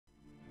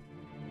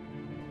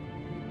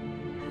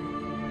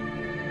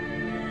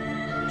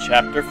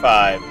Chapter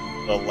 5,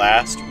 The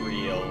Last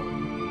Reel.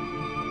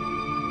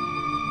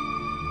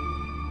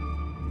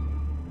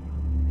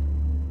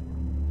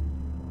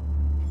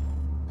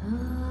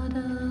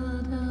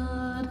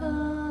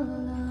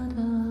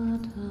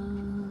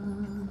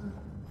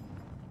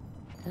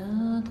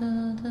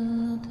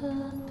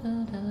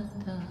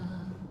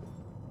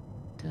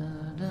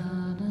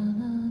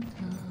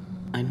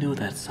 I know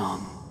that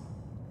song.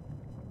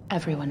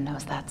 Everyone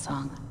knows that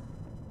song.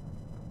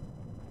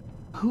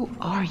 Who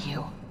are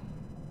you?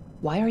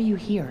 Why are you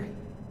here?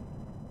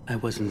 I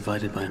was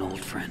invited by an old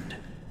friend.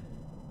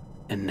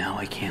 And now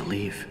I can't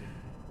leave.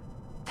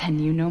 Then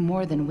you know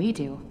more than we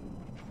do.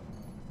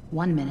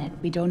 1 minute,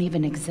 we don't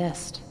even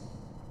exist.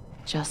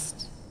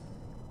 Just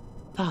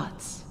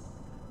thoughts.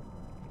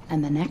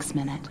 And the next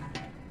minute,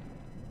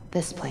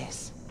 this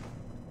place.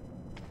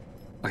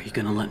 Are you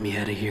gonna let me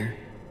out of here?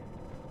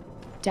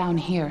 Down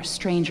here,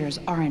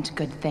 strangers aren't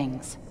good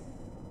things.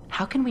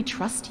 How can we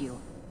trust you?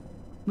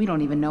 We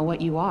don't even know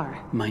what you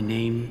are. My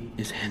name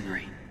is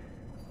Henry.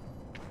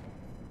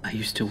 I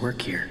used to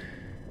work here.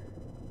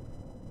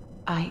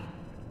 I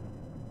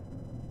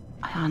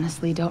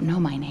honestly don't know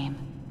my name.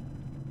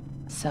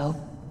 So,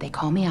 they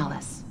call me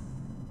Alice.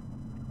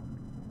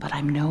 But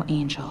I'm no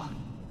angel.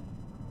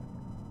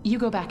 You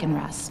go back and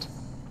rest.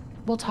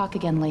 We'll talk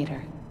again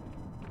later.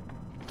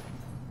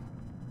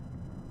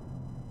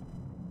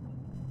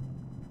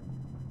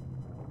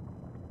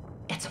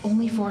 It's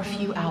only for a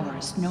few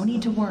hours. No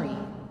need to worry.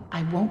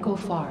 I won't go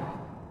far.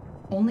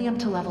 Only up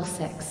to level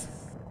 6.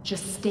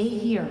 Just stay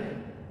here.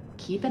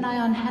 Keep an eye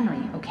on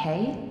Henry,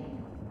 okay?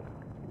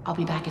 I'll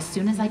be back as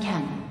soon as I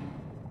can.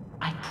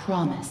 I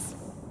promise.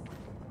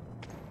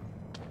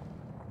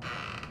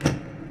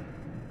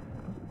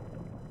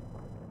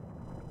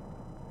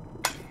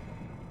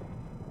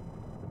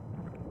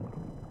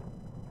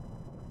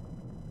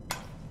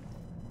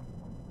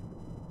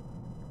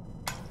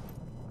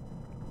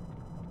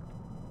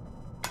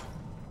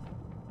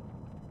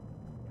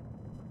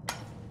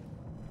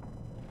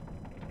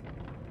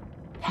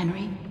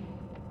 Henry?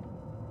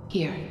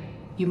 Here,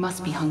 you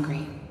must be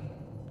hungry.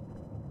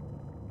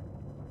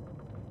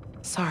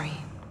 Sorry,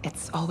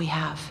 it's all we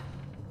have.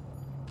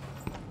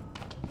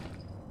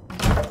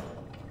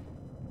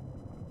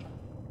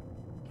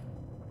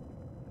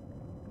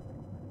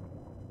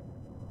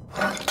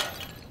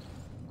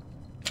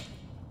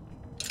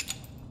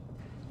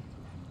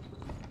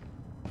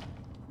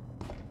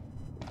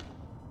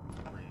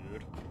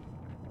 Rude.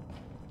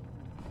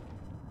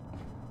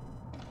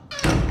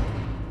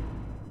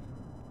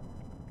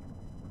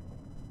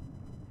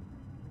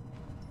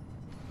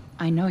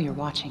 I know you're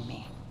watching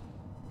me.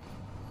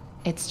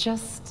 It's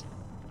just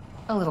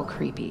a little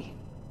creepy.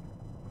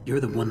 You're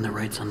the one that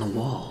writes on the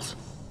walls.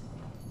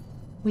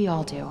 We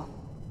all do.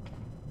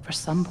 For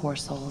some poor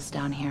souls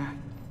down here,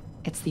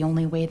 it's the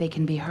only way they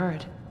can be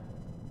heard.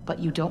 But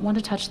you don't want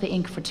to touch the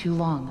ink for too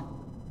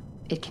long.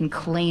 It can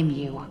claim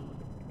you,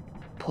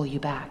 pull you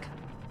back.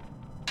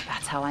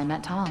 That's how I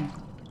met Tom.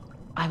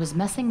 I was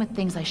messing with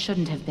things I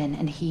shouldn't have been,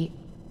 and he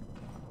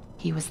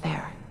was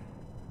there.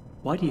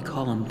 Why do you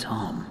call him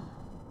Tom?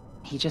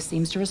 He just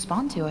seems to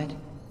respond to it.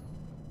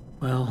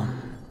 Well,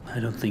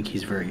 I don't think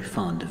he's very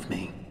fond of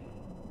me.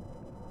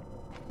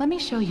 Let me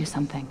show you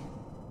something.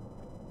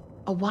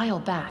 A while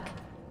back,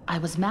 I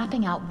was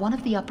mapping out one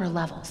of the upper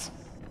levels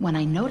when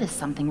I noticed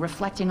something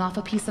reflecting off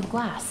a piece of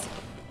glass.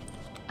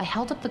 I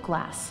held up the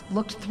glass,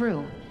 looked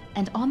through,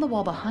 and on the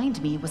wall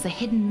behind me was a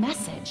hidden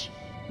message.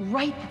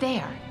 Right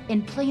there,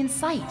 in plain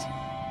sight.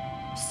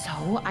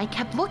 So I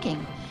kept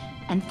looking,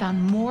 and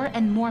found more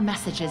and more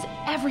messages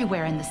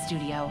everywhere in the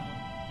studio.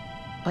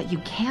 But you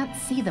can't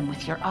see them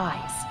with your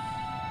eyes.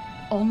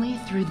 Only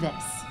through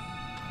this.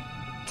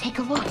 Take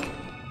a look.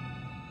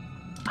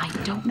 I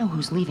don't know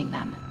who's leaving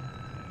them,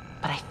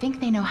 but I think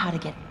they know how to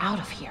get out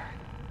of here.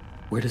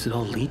 Where does it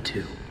all lead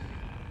to?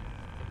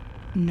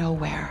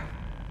 Nowhere.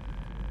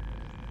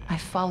 I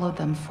followed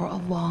them for a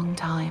long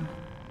time.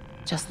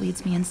 Just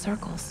leads me in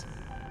circles.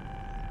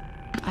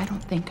 I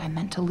don't think I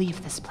meant to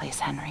leave this place,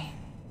 Henry.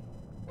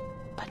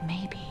 But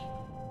maybe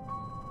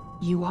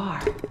you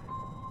are.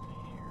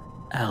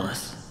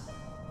 Alice,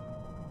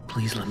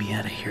 please let me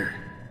out of here.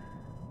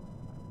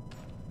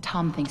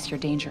 Tom thinks you're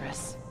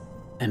dangerous.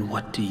 And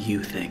what do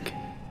you think?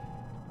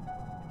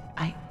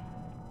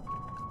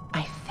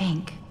 I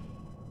think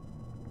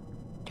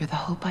you're the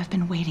hope I've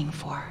been waiting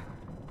for.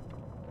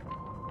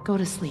 Go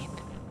to sleep.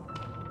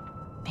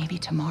 Maybe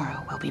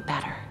tomorrow will be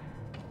better.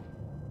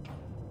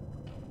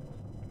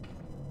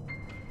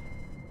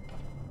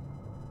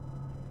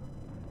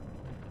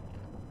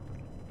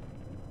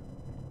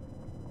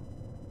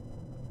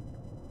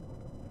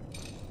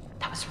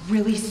 That was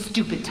really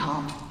stupid,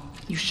 Tom.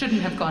 You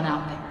shouldn't have gone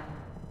out there.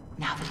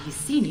 Now that he's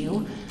seen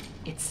you,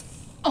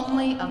 it's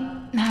only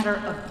a matter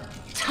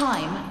of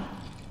time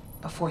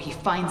before he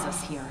finds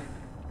us here.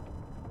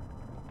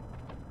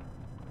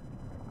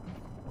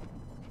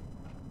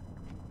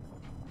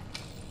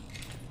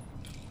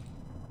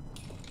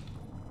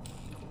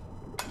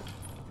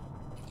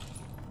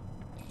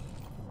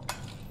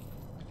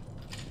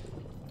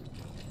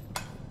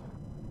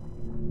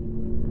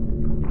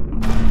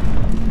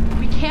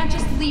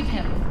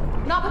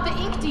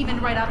 demon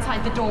right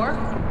outside the door.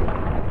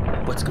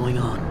 What's going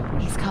on?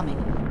 He's coming.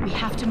 We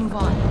have to move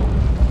on.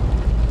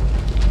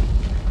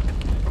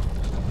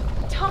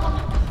 Tom,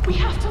 we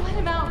have to let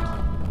him out.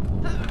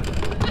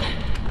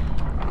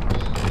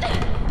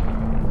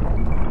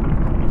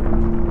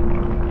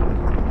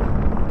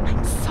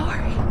 I'm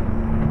sorry.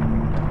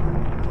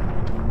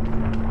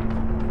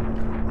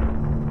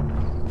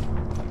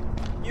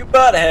 You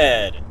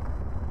butthead!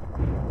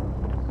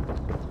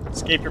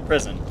 Escape your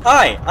prison.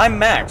 Hi, I'm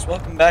Max.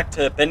 Welcome back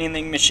to Bendy and the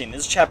Ink Machine.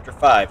 This is chapter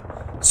 5.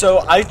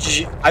 So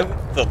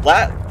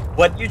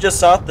what you just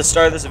saw at the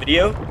start of this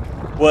video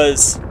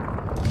was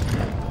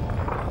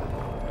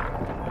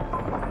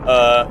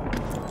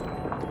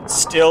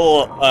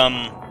still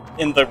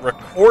in the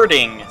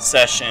recording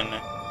session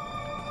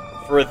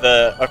for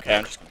the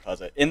I'm just gonna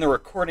pause it. In the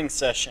recording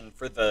session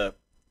for the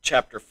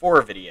chapter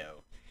 4 video.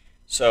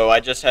 So I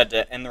just had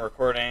to end the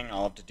recording.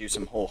 I'll have to do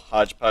some whole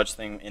hodgepodge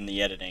thing in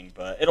the editing,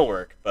 but it'll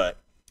work. But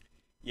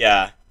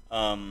yeah,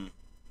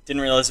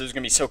 didn't realize it was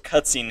gonna be so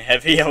cutscene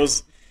heavy. I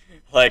was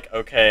like,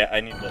 okay, I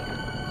need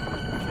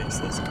to fix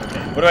this. Okay,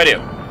 what do I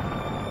do?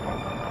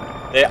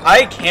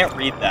 I can't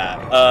read that.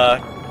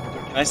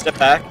 Can I step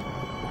back?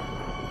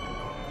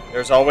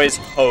 There's always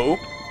hope.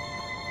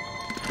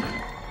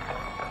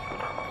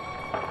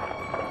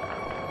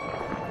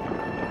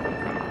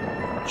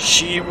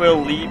 She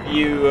will leave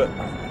you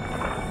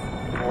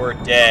for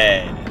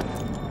dead.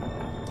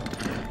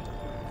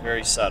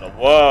 Very subtle.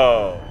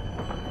 Whoa.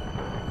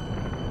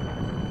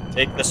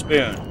 Take the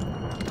spoon.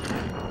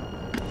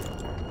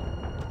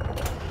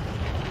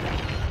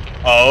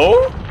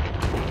 Oh?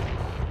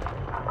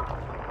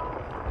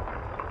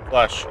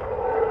 Flush.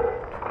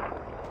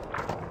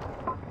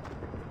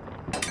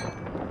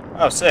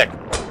 Oh, sick.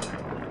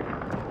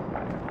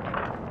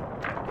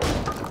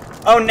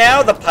 Oh,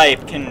 now the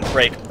pipe can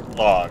break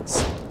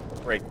logs.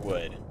 Break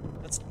wood.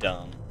 That's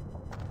dumb.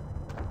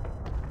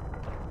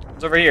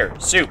 What's over here?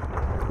 Soup.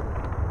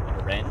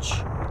 And a wrench.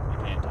 I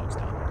can't touch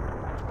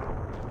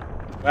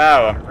that.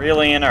 Wow, I'm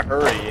really in a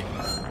hurry.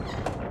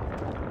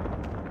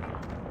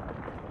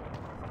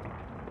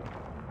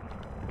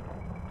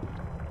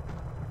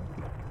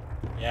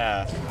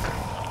 Yeah.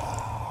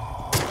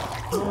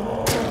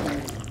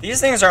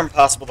 These things are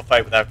impossible to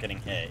fight without getting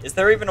hit. Is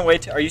there even a way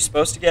to... Are you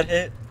supposed to get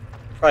hit?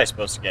 You're probably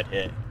supposed to get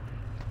hit.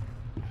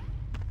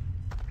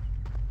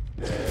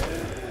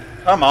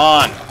 Come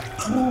on!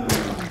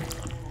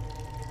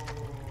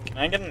 Can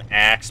I get an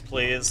axe,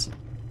 please?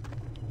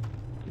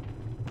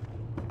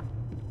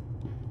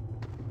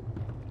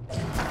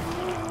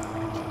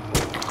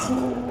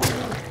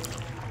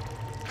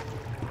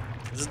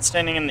 Is it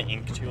standing in the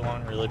ink too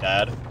long really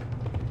bad?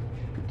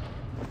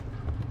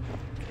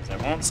 Because I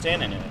won't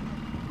stand in it.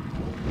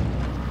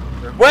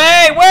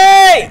 Wait!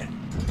 Wait!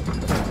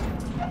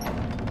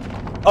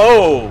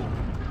 Oh!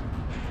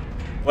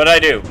 What'd I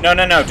do? No,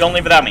 no, no, don't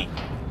leave without me.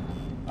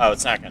 Oh,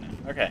 it's not gonna.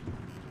 Okay.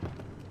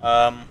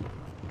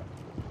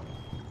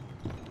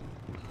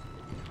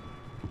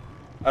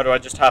 Oh, do I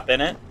just hop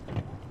in it?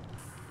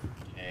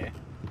 Okay.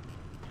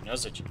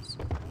 Nose itches.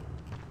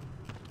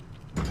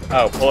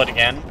 Oh, pull it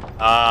again?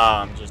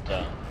 Ah, I'm just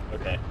dumb.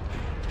 Okay.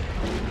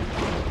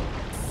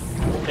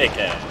 Take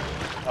it.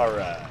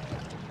 Alright.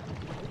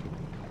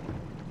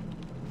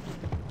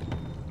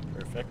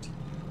 Perfect.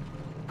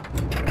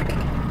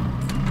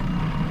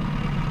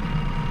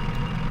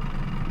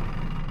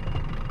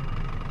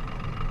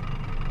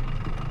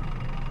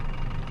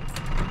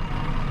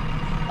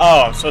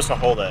 Oh, I'm supposed to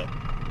hold it.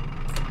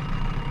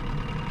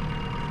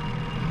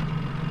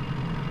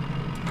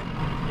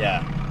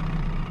 Yeah.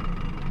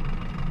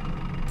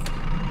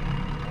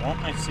 I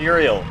want my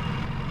cereal.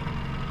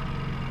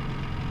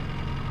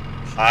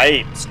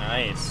 Pipes,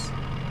 nice.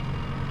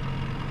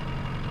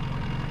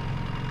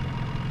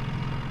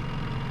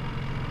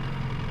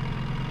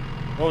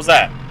 What was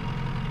that?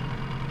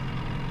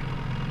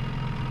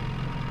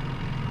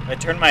 If I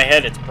turn my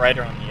head, it's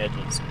brighter on the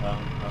edges. Oh.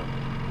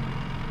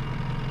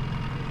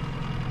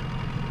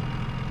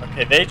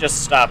 Okay, they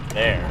just stopped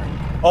there.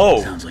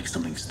 Oh! Sounds like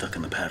something stuck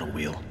in the paddle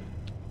wheel.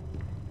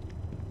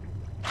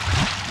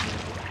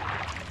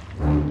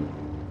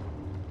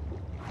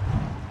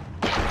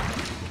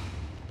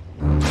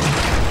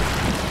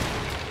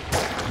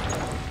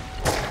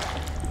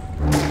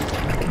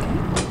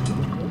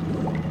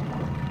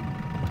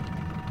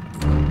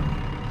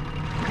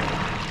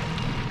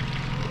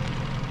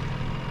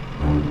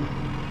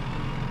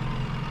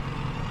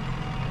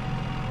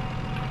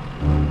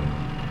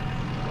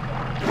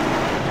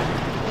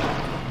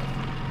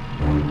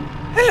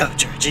 Hello,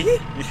 Georgie.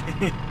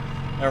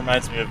 That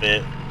reminds me of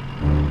it.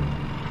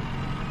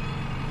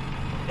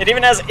 It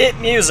even has it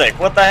music.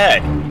 What the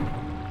heck?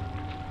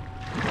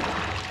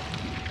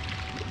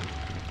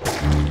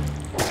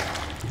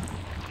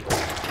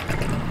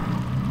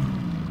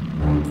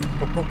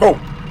 Go, go, go.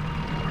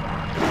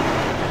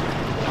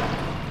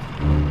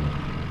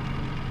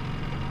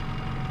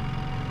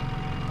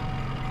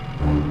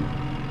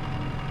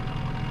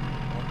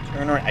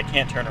 Turn around. I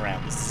can't turn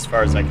around. This is as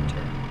far as I can turn.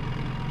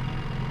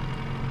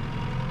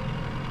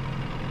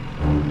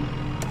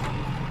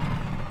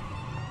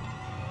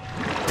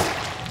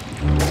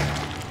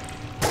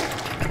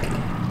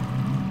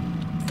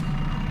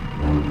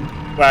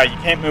 Wow, you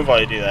can't move while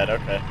you do that.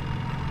 Okay.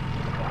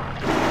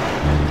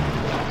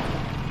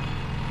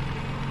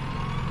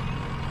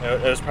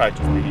 It was probably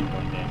just me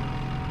going game.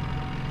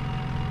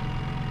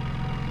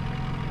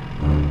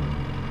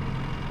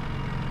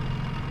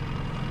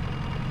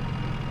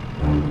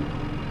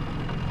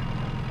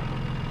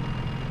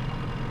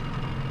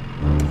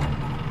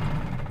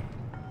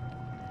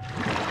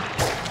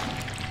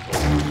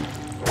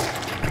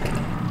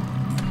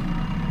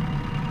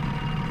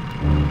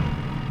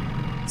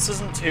 This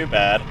isn't too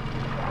bad.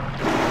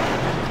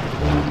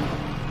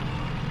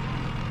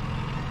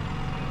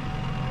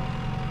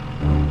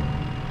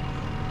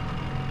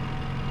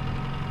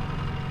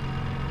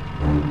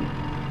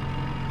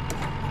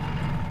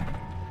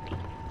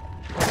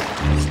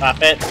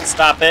 Stop it.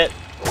 Stop it.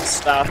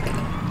 Stop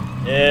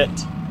it. I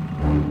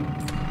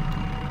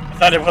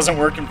thought it wasn't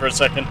working for a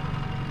second.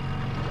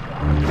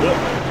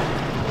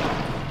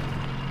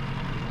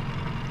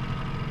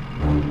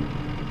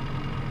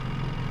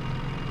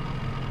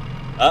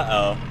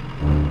 Uh-oh.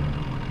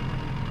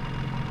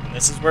 And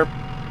this is where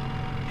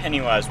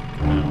Pennywise would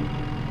come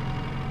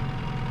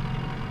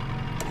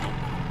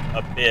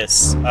out.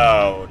 Abyss.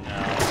 Oh,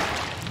 no.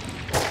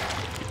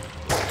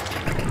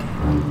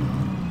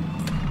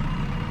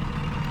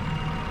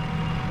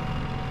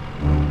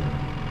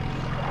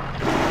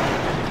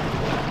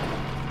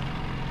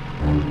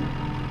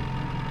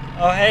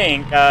 Oh, hey,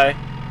 ink guy.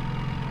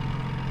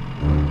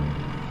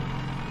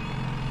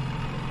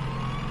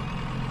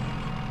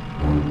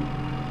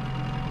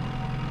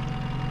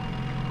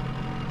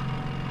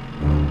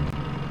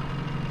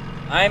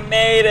 I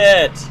made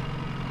it!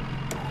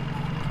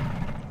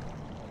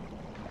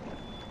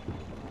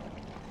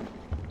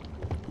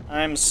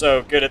 I'm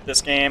so good at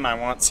this game, I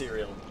want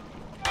cereal.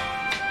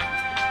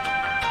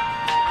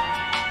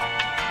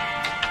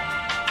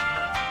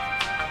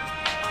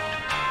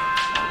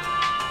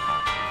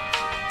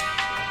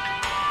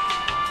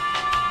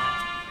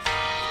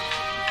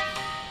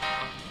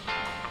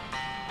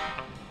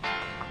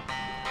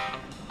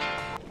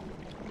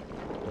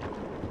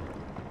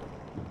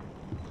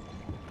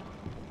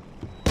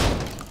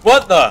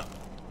 What the?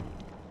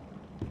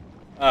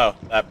 Oh,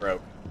 that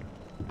broke.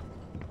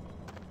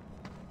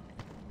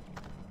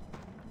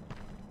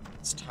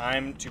 It's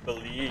time to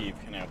believe.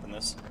 Can I open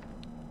this?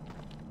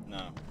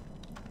 No.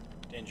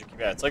 Danger key.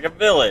 It's like a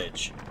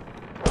village.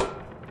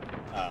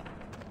 Oh.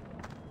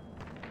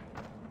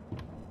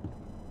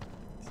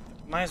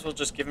 Might as well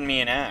just give me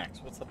an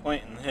axe. What's the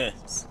point in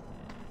this?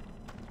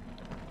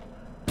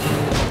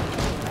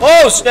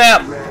 Oh,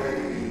 snap!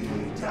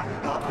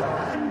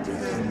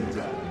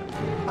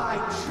 I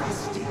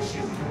trusted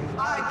you.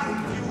 I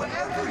gave you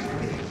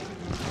everything.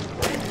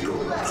 And you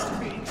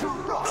left me to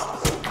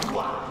rot.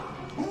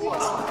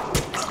 Why?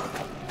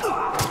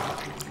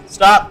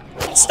 Stop!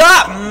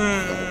 Stop!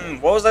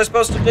 What was I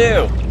supposed to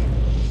do?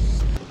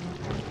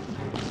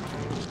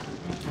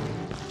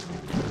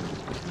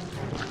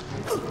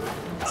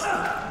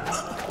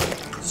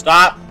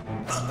 Stop!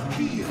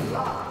 He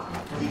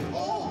lied. He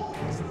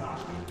always lied.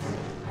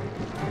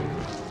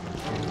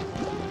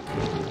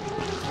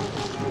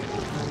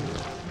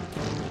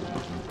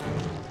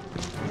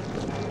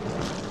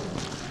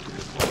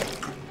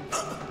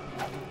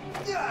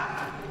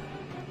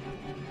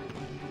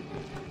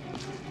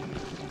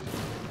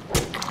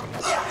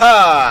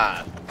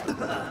 Ha!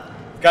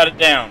 Got it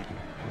down.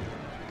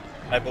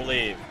 I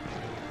believe.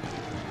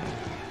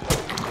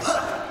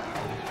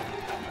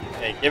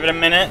 Okay, give it a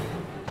minute.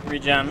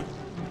 Regen.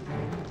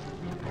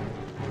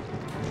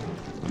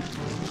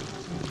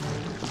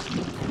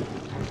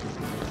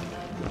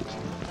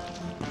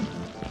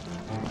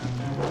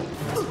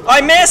 I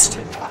missed!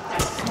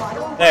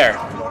 There.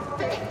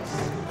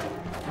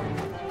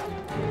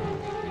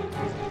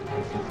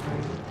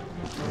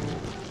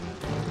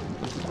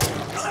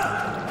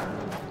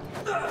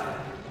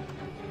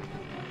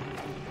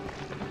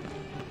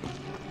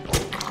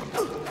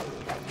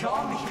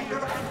 Come here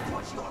and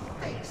put your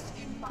face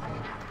in my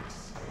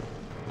axe.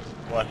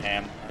 What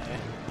am I?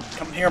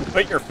 Come here and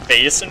put your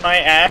face in my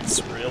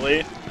axe?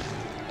 Really?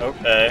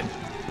 Okay.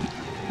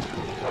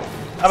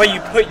 How about you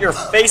put your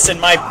face in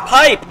my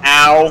pipe?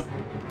 Ow!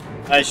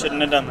 I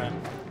shouldn't have done that.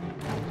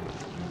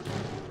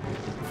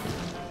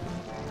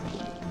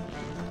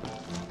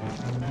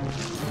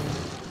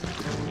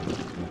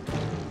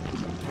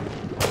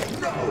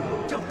 No,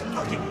 don't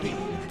look at me.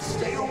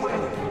 Stay away.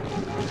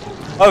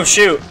 Oh,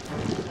 shoot!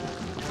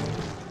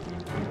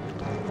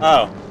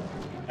 Oh.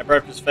 I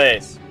broke his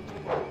face.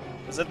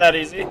 Was it that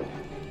easy?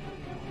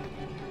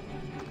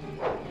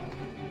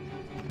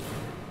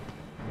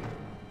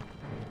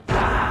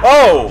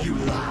 Oh! You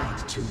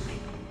lied to me.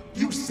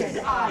 You said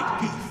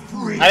I'd be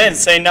free. I didn't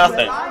say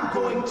nothing. Well, I'm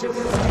going to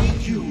free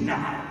you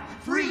now.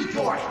 Free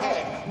your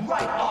head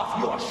right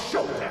off your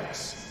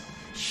shoulders.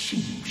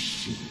 Sheep,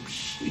 sheep,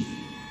 sheep.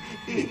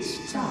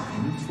 It's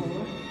time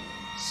for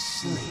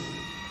sleep.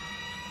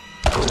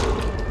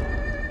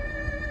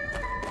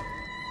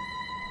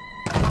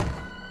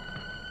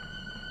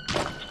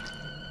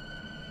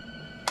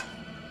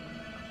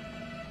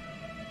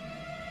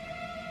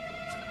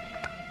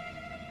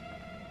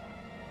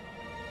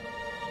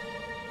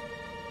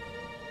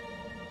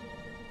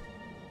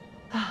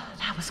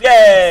 was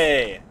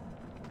Yay!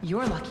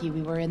 You're lucky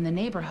we were in the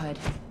neighborhood.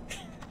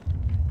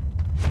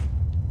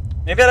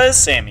 Maybe that is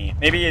Sammy.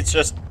 Maybe it's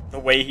just the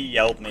way he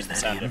yelled made it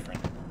sound different.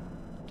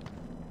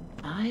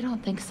 I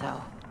don't think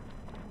so.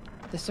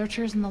 The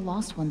Searchers and the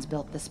Lost Ones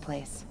built this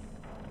place.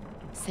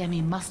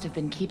 Sammy must have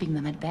been keeping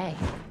them at bay,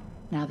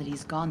 now that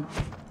he's gone.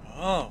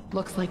 Oh.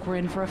 Looks like we're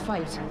in for a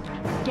fight.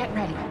 Get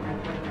ready.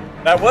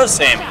 That was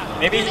Sammy.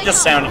 Maybe he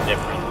just sounded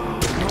different.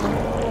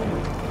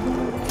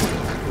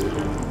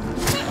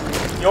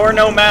 You're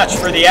no match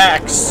for the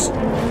axe. Go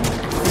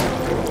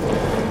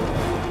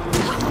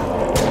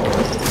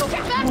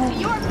back to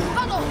your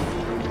tunnel.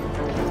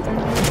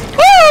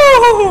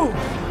 Woo!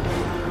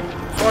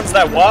 One's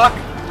that walk.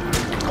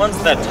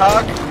 One's that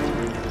talk.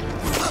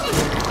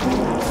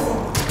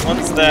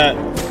 One's that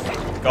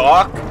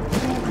gawk.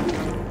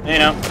 You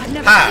know. I've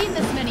never seen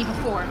this many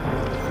before.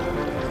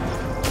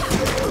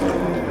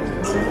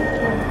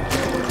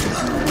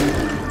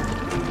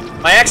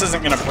 My axe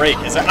isn't gonna break,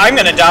 is it? I'm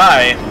gonna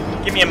die.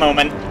 Give me a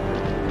moment.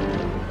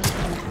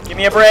 Give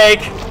me a break.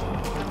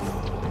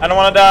 I don't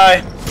wanna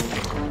die.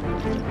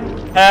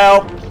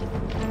 Help.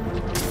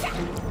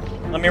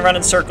 Let me run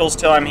in circles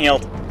till I'm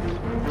healed.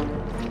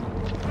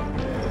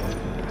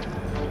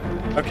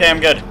 Okay, I'm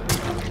good.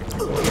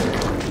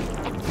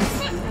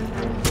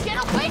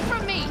 Get away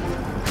from me!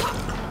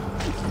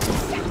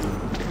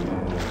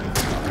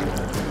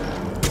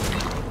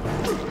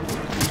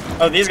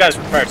 Oh, these guys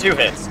require 2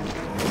 hits.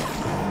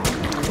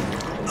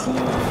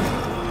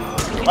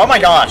 Oh my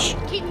gosh.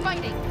 Keep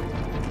fighting.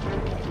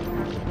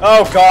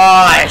 Oh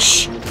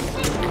gosh.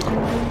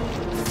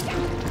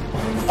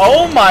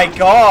 Oh my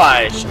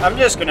gosh. I'm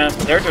just gonna...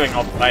 They're doing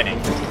all the fighting.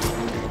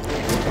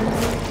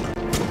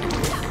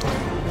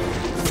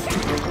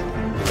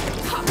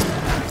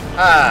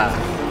 Ah.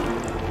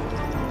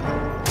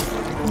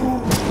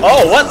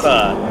 Oh, what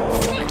the?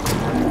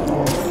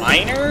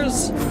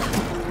 Miners?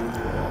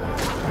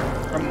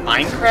 From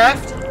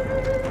Minecraft?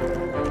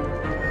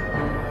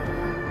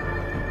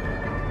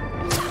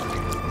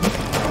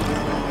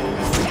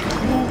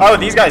 Oh,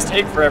 these guys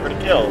take forever to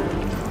kill.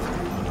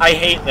 I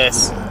hate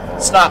this.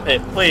 Stop it,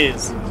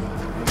 please.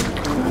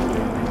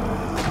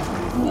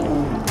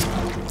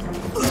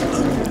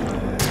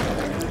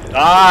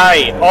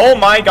 Die! Oh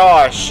my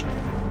gosh!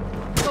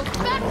 Go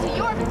back to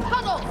your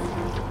tunnel.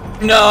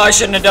 No, I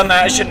shouldn't have done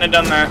that. I shouldn't have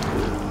done that.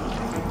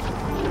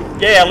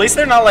 Yeah, at least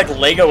they're not like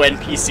Lego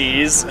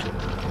NPCs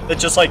that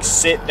just like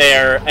sit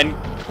there and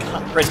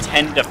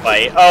pretend to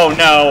fight. Oh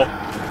no.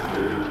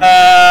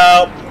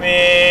 Help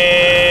me.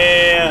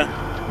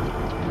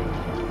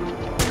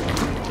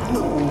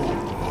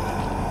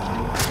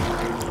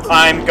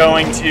 I'm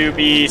going to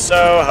be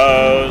so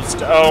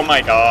hosed. Oh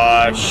my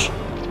gosh.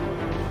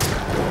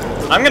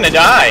 I'm gonna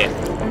die.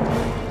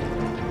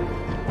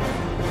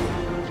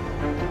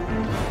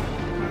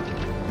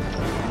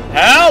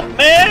 Help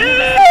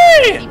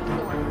me!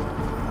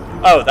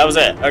 Oh, that was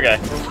it. Okay.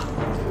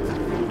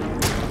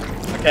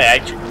 Okay, I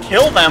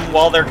kill them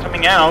while they're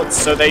coming out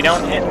so they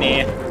don't hit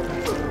me.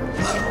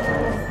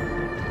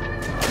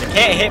 They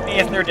can't hit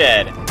me if they're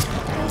dead.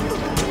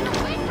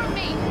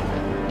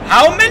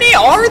 How many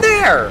are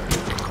there?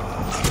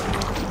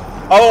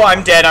 Oh,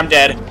 I'm dead, I'm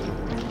dead.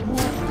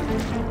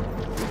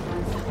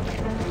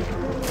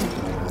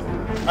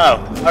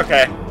 Oh,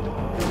 okay.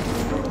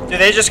 Do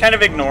they just kind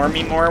of ignore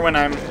me more when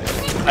I'm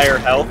higher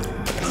health?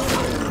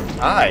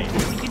 Hi.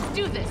 We can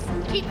do this.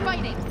 Keep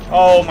fighting.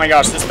 Oh my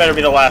gosh, this better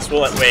be the last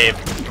bullet wave.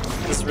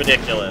 This is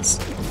ridiculous.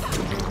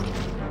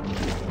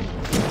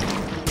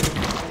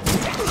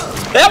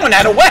 That one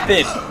had a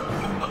weapon!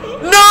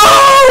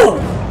 No!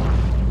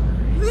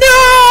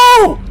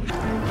 No!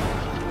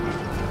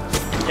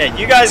 Yeah,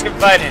 you guys can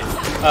fight it.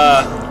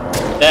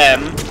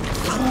 Them.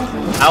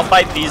 I'll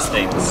fight these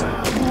things.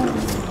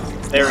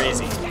 They're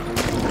easy.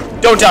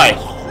 Don't die!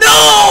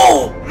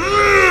 No!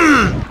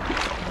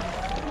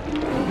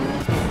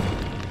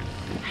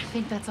 I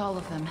think that's all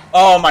of them.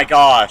 Oh my But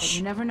gosh.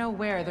 you never know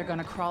where they're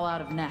gonna crawl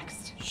out of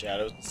next.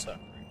 Shadows and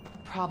suffering.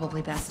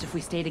 Probably best if we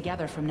stay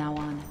together from now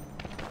on.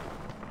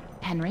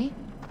 Henry?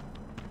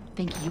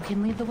 Think you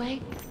can lead the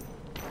way?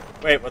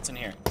 Wait, what's in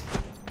here?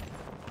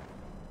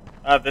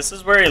 This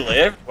is where he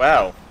lived?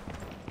 Wow.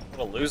 What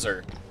a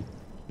loser.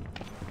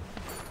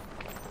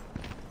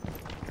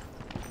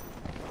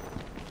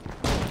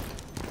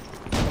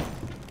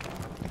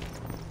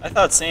 I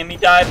thought Sammy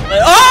died.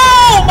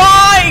 Oh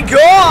my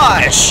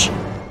gosh!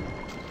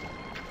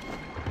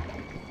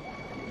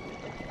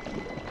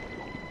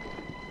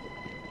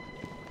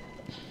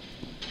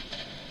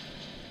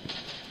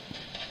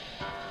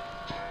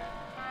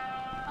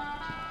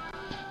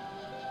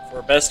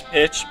 For best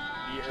pitch,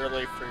 be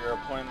early for your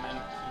appointment.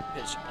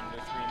 Keep pitch under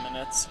 3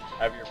 minutes.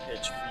 Have your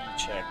pitch fee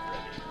check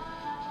ready.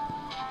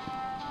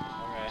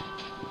 Okay.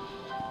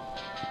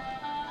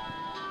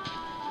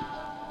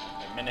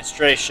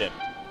 Administration.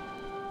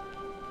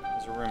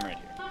 There's a room right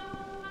here.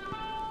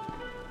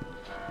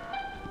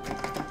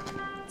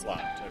 It's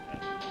locked, okay.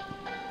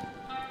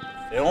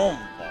 Film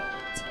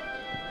vault.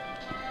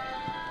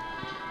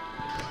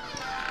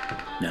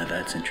 Now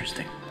that's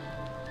interesting.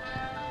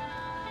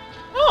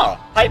 Oh,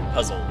 pipe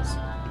puzzles.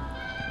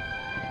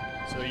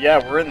 So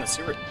yeah, we're in the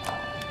sewer.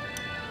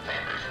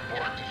 Progress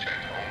report to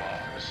Jet Home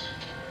Office.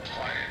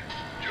 Client,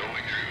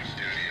 Joey Drew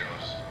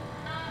Studios.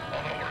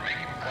 Although we're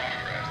making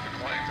progress, the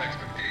client's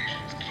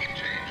expectations keep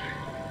changing.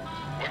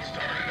 What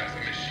started as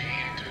a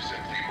machine to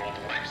simply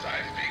mold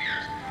life-size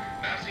figures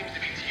now seems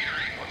to be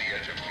teetering on the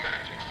edge of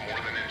magic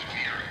more than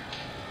engineering.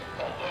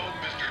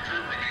 Although Mr. Drew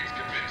remains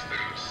convinced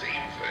they're the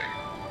same thing,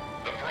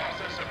 the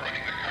process of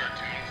running the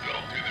cartoons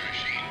built through the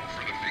machine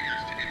for the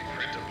figures to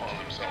imprint upon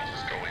themselves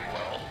is going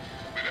well.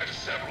 We've had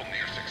several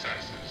near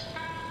successes.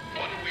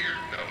 One weird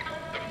note,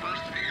 the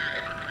first figure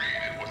ever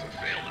created was a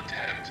failed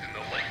attempt in the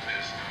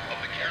likeness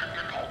of the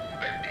character called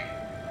Bendy.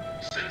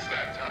 Since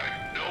that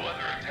time, no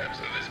other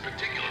attempts of this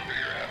particular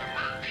figure have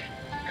emerged.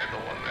 And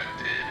the one that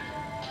did,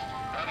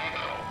 I don't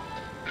know.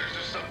 There's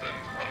just something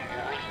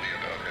unworldly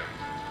about him.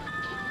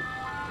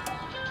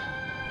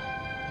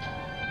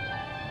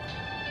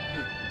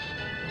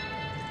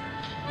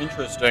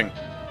 Interesting.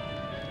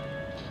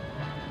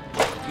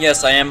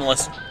 Yes, I am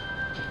listening.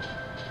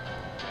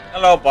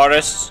 Hello,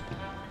 Boris.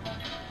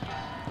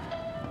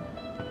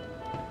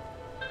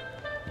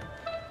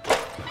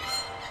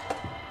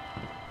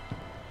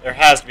 There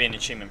has to be an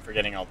achievement for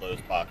getting all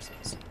those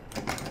boxes.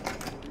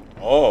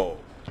 Oh.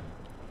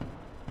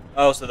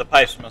 Oh, so the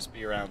pipes must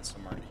be around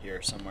somewhere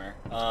here, somewhere.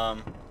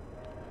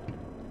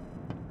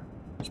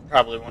 There's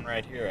probably one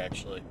right here,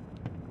 actually.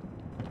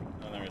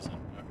 Oh, there isn't.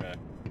 Okay.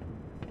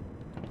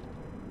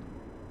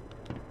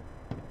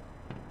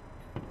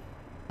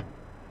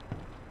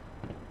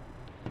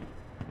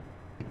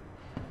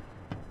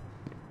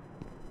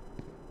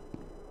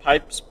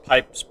 Pipes,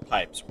 pipes,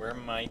 pipes. Where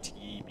might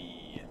ye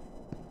be?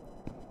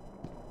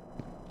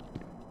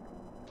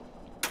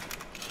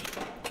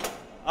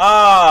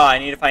 Ah, I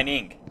need to find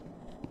ink.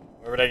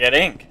 Where would I get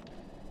ink?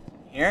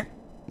 Here?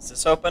 Is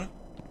this open?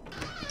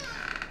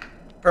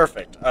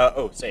 Perfect.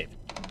 Oh, save.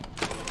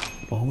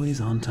 Always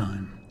on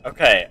time.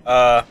 Okay,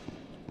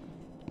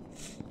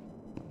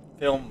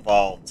 film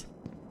vault.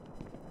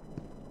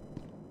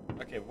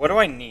 Okay, what do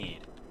I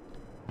need?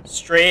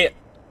 Straight,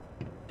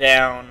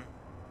 down,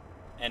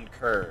 and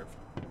curve.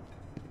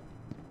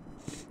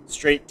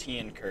 Straight T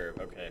and curve,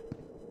 okay.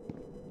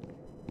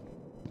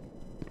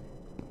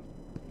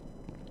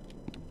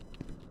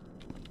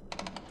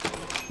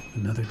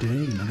 Another day,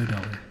 another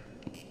dollar.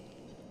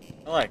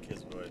 I like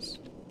his voice.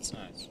 It's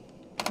nice.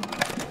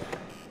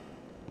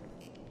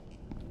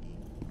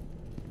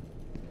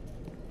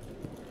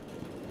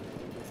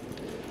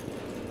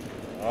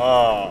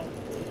 Oh.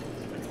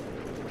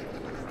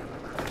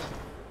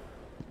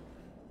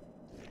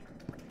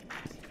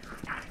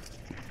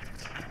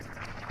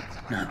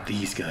 Not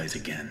these guys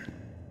again.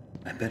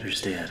 I better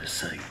stay out of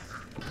sight.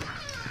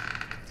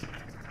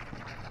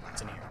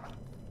 What's in here?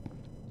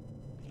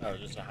 Oh,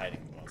 just a hiding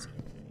closet.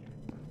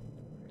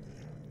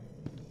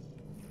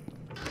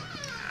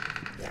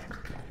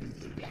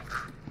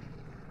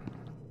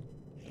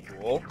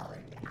 Cool.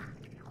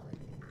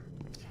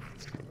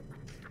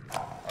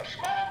 A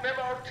small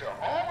memo to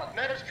all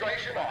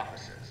administration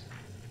offices.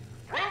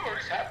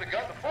 Rumors have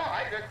begun to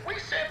fly that we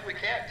simply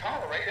can't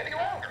tolerate any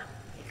longer.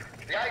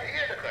 The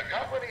idea that the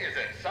company is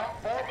in some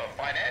form of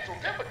financial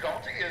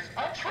difficulty is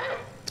untrue,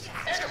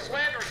 and a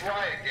slanderous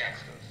lie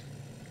against us.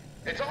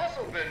 It's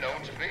also been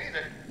known to me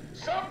that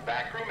some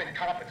backroom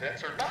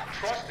incompetents are not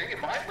trusting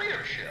in my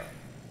leadership.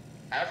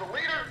 As a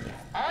leader,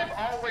 I'm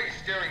always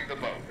steering the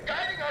boat,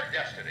 guiding our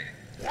destiny,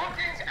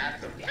 looking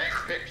at the big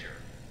picture.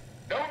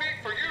 No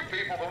need for you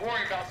people to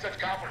worry about such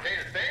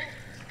complicated things.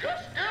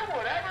 Just do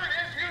whatever it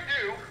is you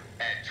do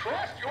and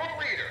trust your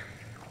leader,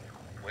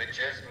 which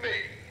is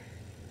me.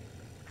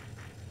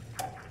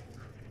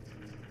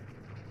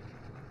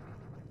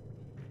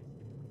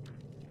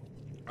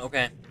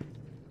 Okay.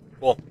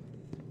 Cool.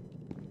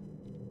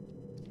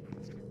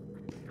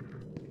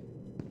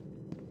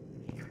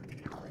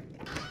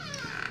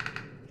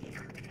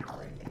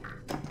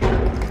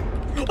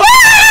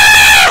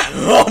 Ah!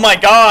 Oh my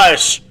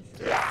gosh!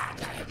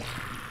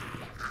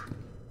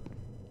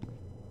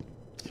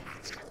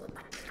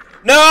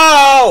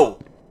 No!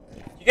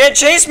 You can't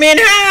chase me in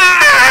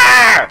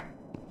here!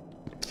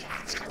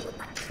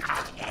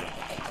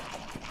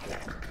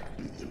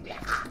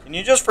 Can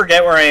you just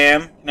forget where I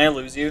am? Can I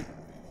lose you?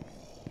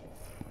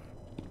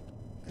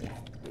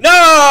 No!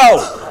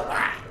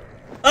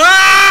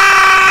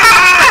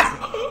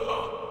 Ah!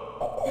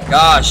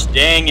 Gosh,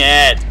 dang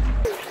it.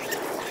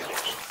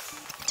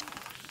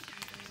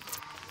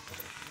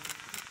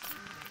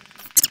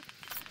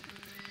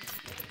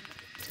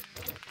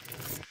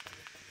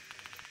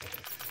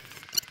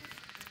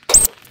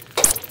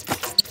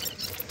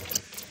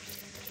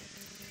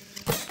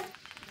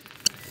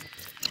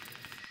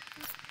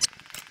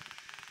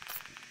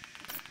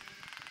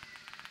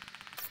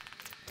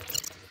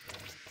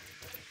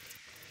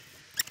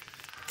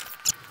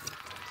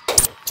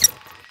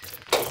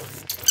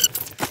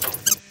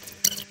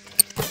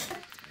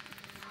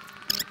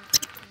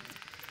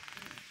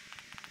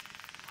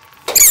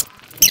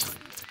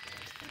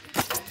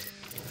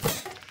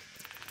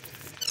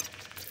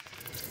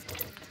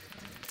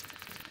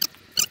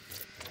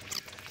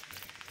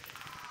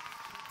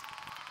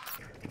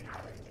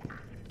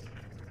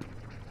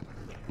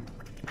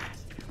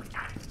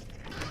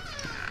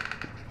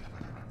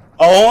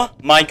 Oh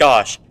my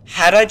gosh.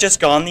 Had I just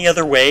gone the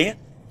other way,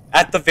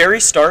 at the very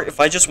start, if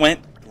I just went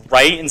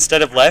right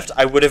instead of left,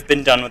 I would have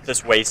been done with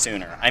this way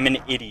sooner. I'm an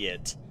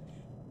idiot.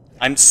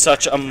 I'm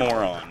such a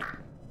moron.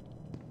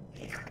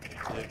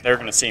 They're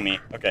gonna see me.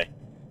 Okay.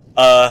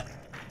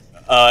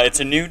 It's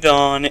a new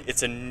dawn,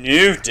 it's a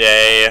new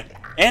day,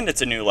 and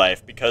it's a new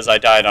life, because I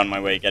died on my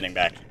way getting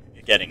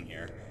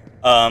here.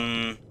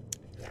 No,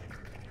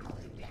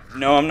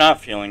 I'm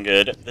not feeling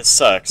good. This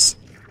sucks.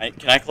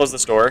 Can I close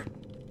this door?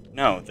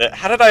 No.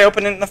 How did I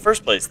open it in the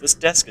first place? This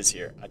desk is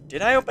here.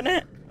 Did I open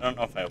it? I don't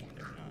know if I opened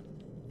it or not.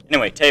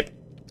 Anyway, tape.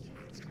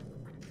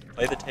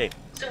 Play the tape.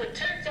 So it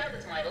turns out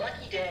it's my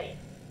lucky day.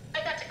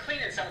 I got to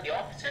clean in some of the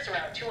offices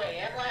around 2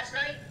 a.m. last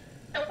night.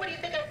 And what do you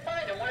think I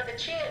find on one of the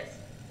chairs?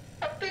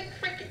 A big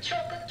freaking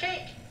chocolate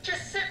cake,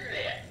 just sitting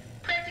there,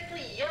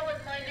 practically yelling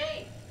my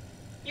name.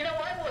 You know,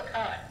 I work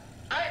hard.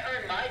 I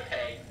earn my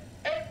pay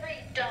every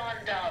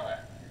darn dollar.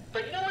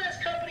 But you know what this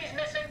company's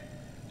missing?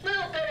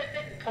 Little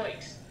benefit and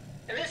perks.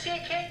 And this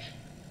here cake,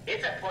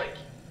 it's a perk.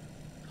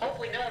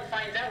 Hopefully no one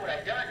finds out what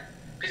I've done.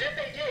 Because if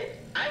they did,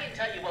 I can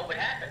tell you what would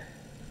happen.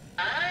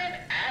 I'm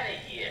out of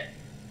here.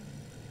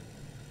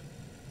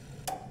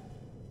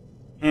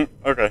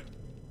 Okay.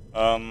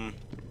 Can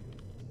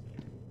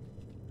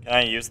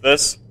I use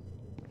this?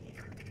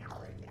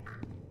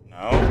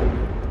 No.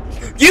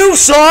 You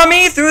saw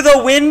me through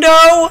the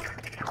window?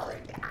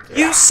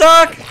 You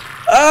suck!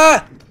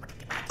 Ah!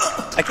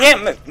 I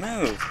can't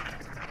move.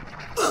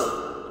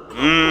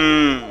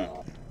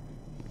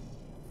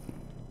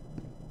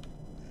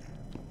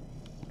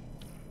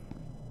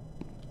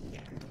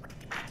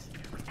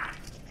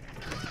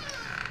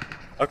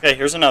 Okay,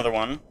 here's another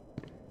one.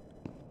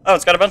 Oh,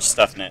 it's got a bunch of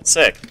stuff in it.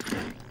 Sick.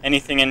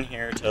 Anything in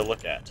here to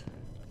look at.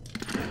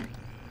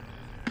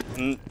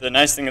 And the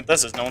nice thing with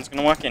this is no one's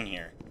gonna walk in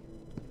here.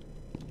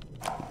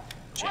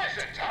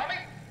 Listen, Tommy,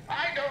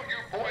 I know you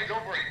boys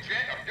over at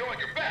Gent are doing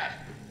your best,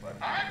 but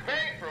I'm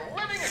paying for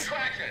living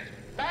attractions,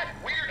 not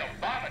weird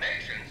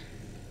abominations.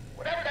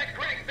 Whatever that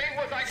grinning thing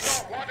was I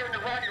saw wandering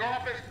around your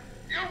office,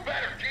 you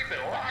better keep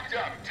it locked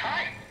up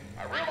tight.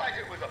 I realize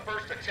it was a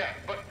first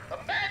attempt, but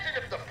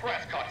imagine if the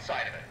press caught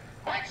sight of it.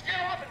 Might scare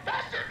off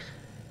investors.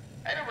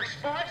 And in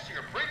response to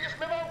your previous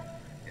memo,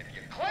 if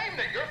you claim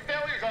that your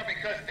failures are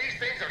because these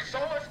things are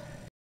soulless,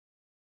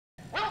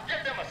 we'll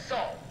give them a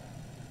soul.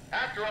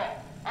 After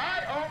all,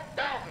 I own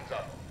thousands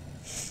of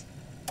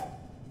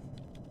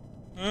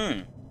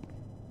them.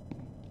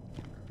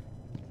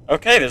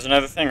 Okay, there's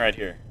another thing right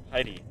here.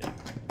 Heidi thing.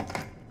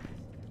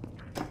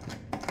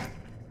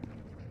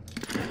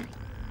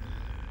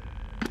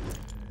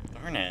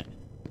 Darn it.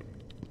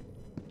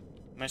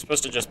 Am I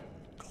supposed to just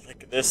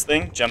click this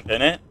thing? Jump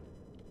in it?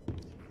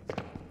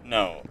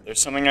 No, there's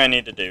something I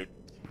need to do.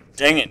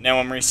 Dang it, now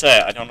I'm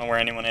reset. I don't know where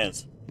anyone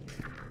is.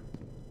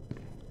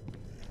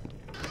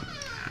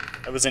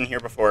 I was in here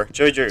before.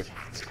 Joey Drew.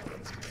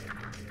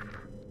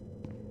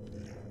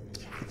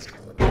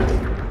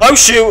 Oh,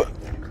 shoot!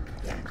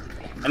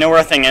 I know where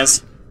a thing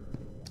is.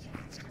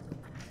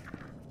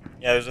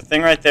 Yeah, there's a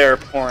thing right there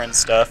pouring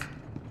stuff.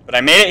 But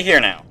I made it here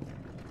now.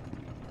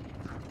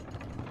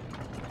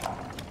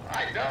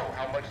 I know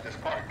how much this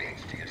part means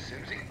to you,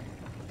 Susie.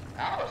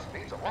 Alice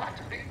means a lot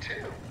to me,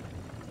 too.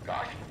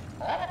 Gosh,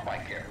 all of my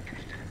characters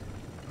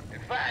do.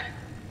 In fact,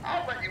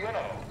 I'll let you in on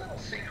a little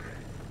secret.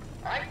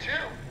 I,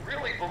 too,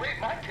 really believe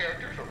my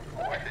characters are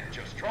more than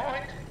just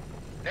drawings.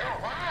 They're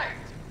alive.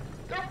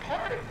 They're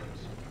part of us.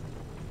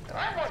 And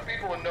I want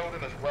people to know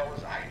them as well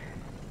as I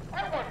do.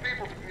 I want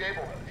people to be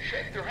able to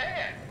shake their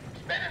hand,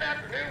 spend an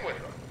afternoon with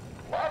them,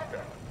 love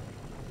them.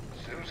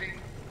 Susie,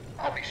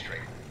 I'll be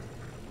straight with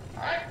you.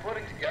 I'm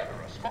putting together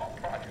a small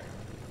project,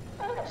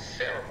 a little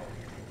ceremony.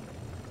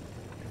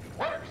 If it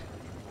works,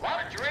 a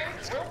lot of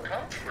dreams will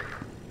come true.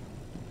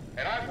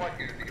 And I want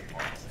you to be a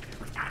part of it.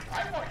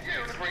 I want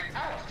you to bring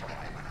Alice to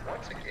life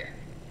once again.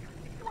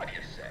 What do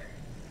you say?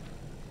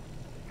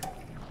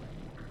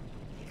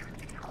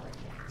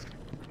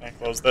 Can I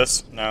close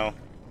this? No.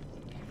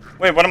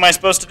 Wait, what am I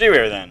supposed to do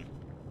here then?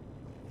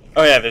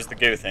 Oh yeah, there's the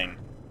goo thing.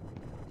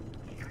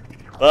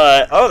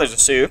 But, oh, there's a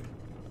soup.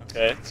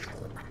 Okay.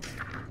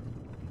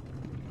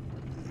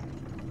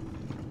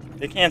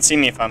 They can't see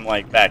me if I'm,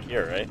 like, back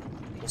here, right?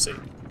 We'll see.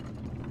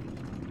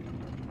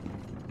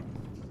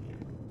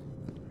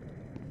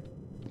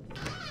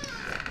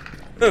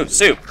 Ooh,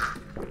 soup.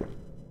 Ooh.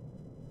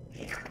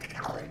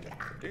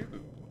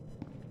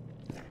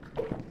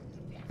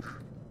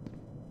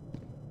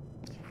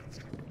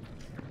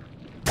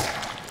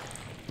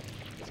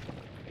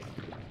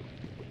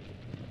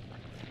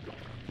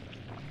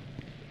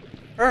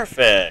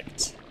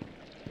 Perfect.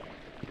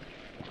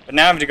 But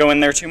now I have to go in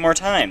there 2 more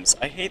times.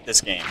 I hate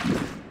this game.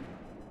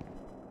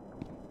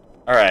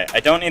 Alright, I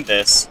don't need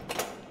this.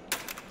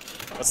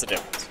 What's the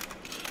difference?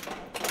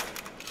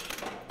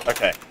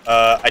 Okay,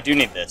 I do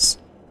need this.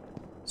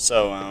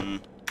 So,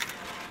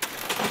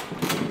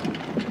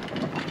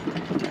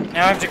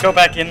 now I have to go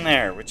back in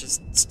there, which is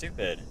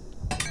stupid.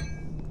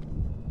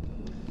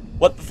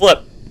 What the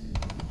flip?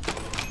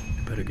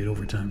 I better get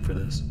overtime for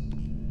this.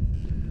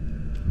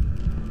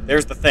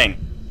 There's the thing.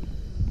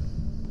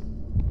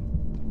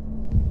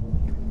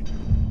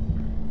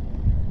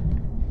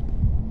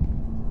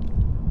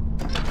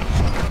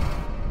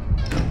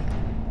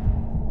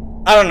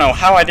 I don't know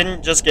how I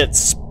didn't just get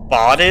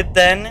spotted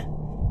then.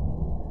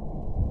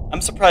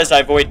 I'm surprised I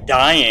avoid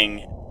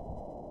dying.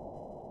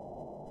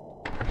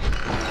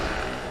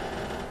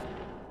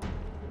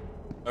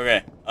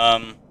 Okay,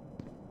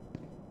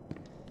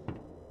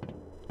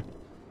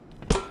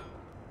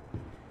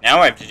 now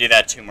I have to do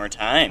that 2 more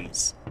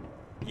times.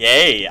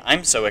 Yay,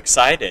 I'm so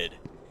excited.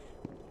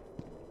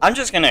 I'm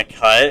just gonna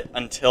cut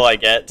until I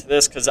get to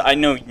this, because I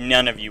know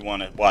none of you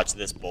want to watch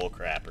this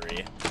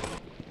bullcrappery.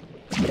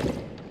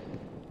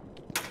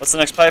 What's the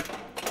next pipe?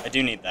 I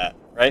do need that,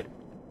 right?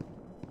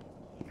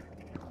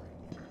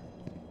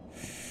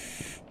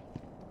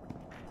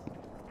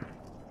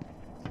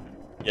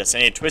 Yes, I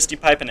need a twisty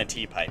pipe and a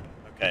T-pipe.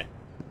 Okay.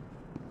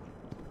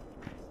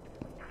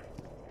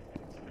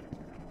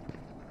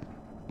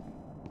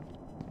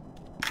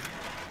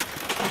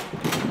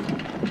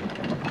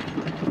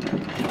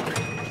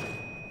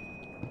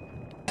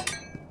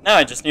 Now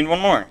I just need 1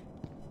 more.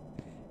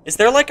 Is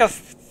there like a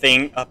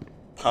thing, a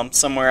pump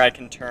somewhere I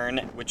can turn,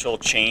 which will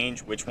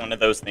change which one of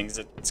those things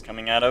it's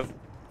coming out of?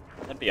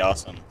 That'd be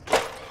awesome.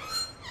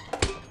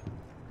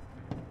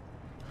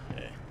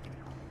 Okay.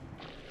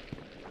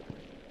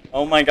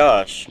 Oh my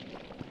gosh.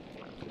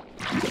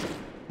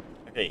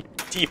 Okay,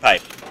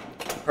 T-pipe.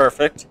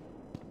 Perfect.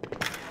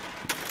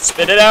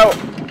 Spit it out!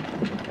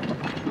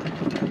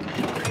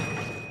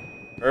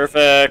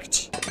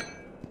 Perfect.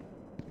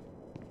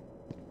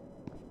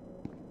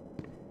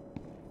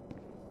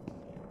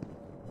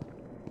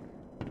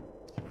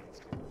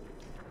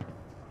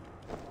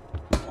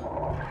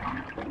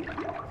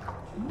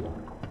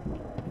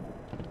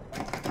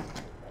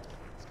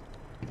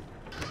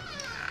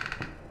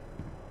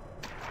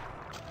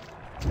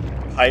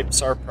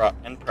 Pipes are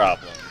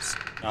problems,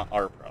 not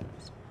our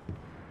problems.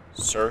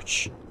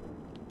 Search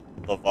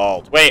the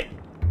vault. Wait!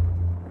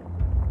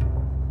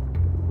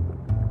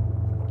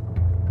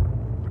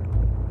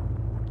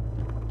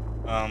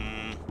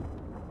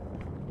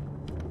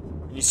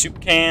 Any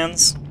soup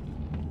cans?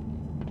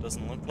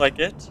 Doesn't look like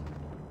it.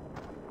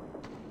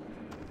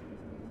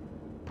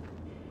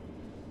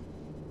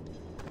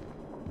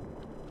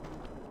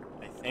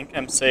 I think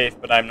I'm safe,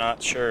 but I'm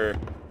not sure.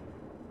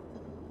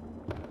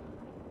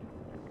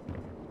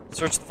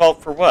 Search the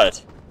vault for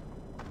what?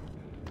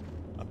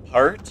 A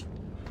part?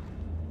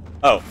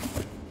 Oh.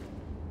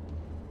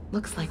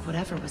 Looks like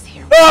whatever was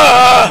here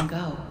Ah!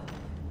 go.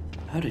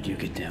 How did you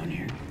get down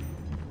here?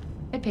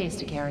 It pays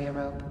to carry a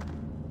rope.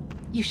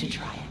 You should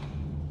try it.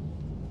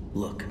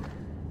 Look,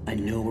 I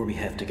know where we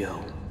have to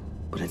go,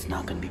 but it's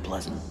not gonna be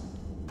pleasant.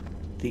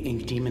 The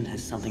Ink Demon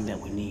has something that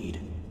we need.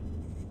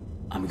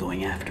 I'm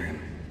going after him.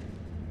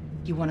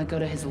 You want to go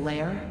to his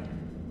lair?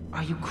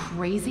 Are you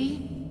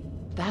crazy?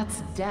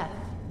 That's death.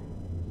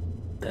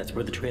 That's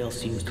where the trail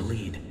seems to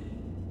lead.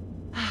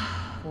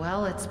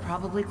 Well, it's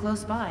probably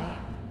close by.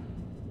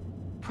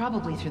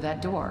 Probably through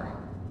that door.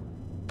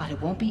 But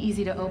it won't be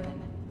easy to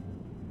open.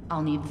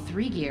 I'll need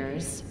 3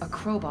 gears, a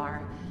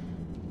crowbar,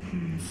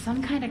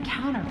 some kind of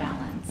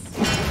counterbalance.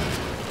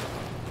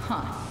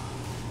 Huh.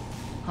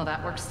 Well,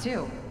 that works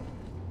too.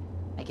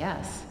 I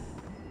guess.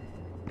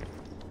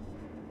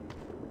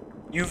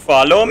 You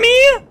follow me?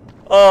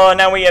 Oh,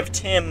 now we have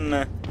Tim.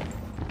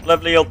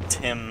 Lovely old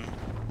Tim.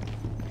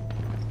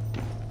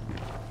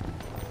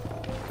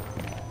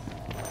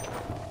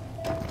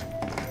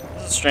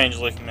 This is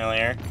strangely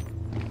familiar.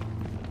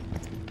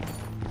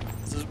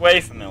 This is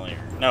way familiar.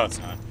 No, it's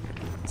not.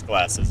 It's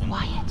glasses.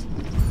 Quiet.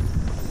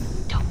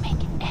 Don't make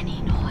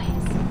any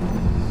noise.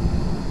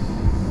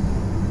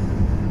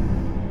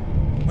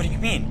 What do you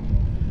mean?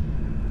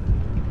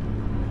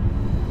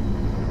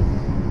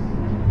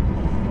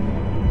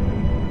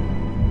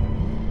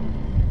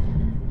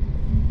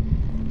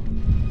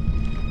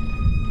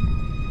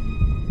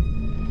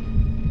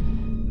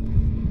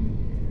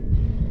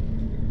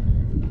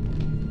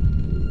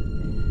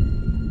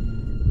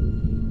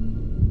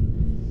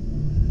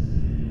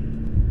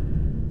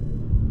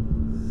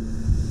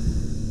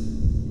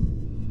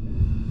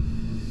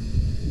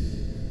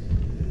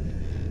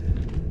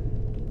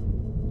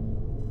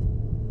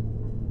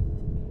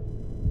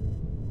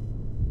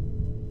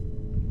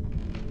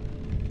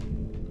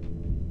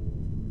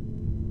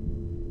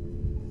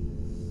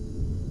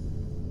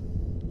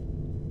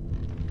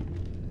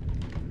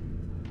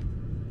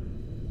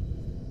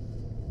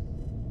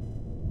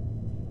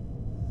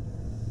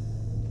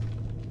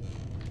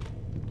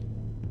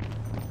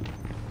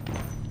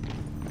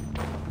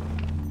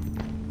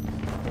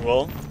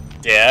 Cool.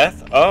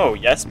 Death? Oh,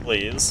 yes,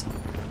 please.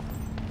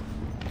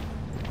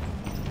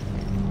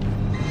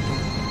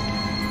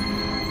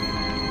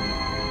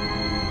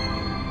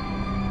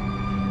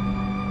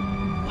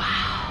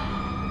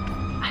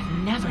 Wow. I've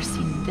never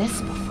seen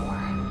this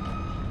before.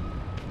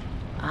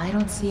 I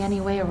don't see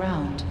any way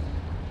around.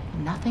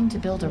 Nothing to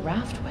build a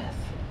raft with.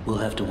 We'll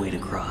have to wade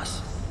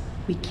across.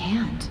 We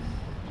can't.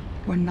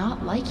 We're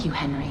not like you,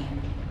 Henry.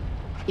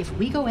 If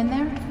we go in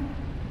there,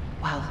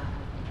 Well,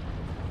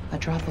 a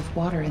drop of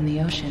water in the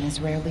ocean is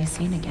rarely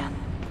seen again.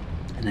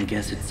 And I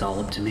guess it's all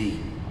up to me.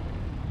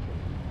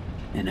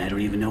 And I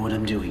don't even know what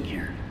I'm doing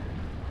here.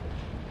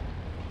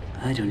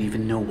 I don't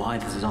even know why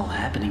this is all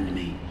happening to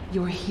me.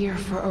 You're here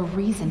for a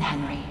reason,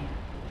 Henry.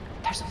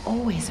 There's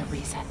always a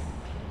reason.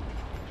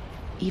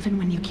 Even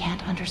when you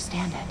can't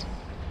understand it.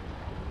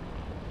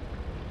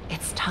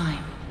 It's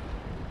time.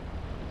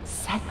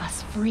 Set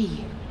us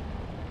free.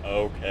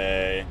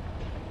 Okay.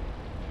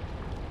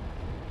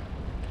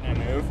 Can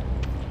I move?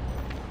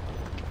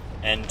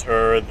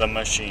 Enter the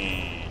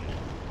machine.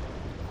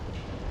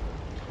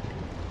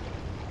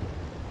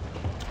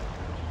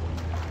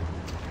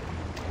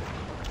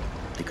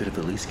 They could have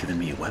at least given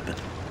me a weapon.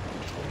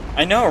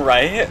 I know,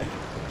 right?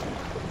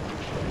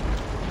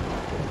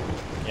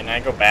 Can I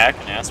go back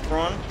and ask for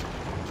one?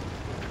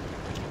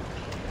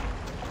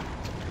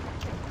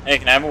 Hey,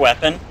 can I have a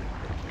weapon?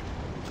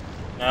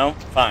 No?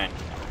 Fine.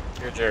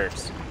 You're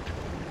jerks.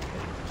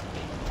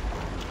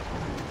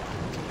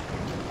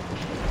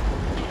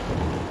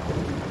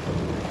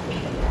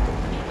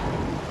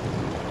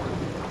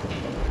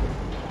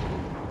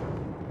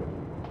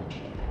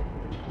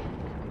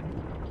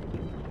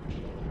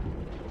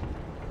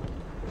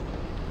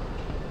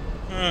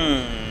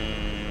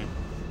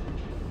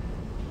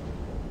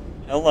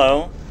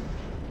 Hello.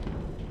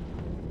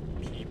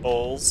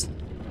 Peoples.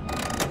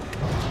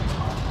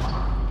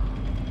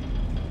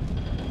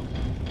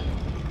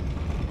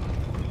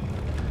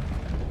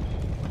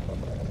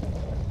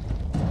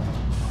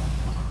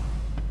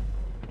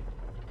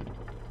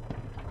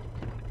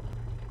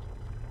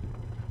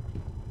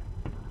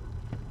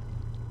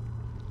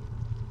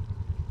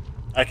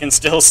 I can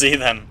still see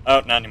them.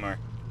 Oh, not anymore.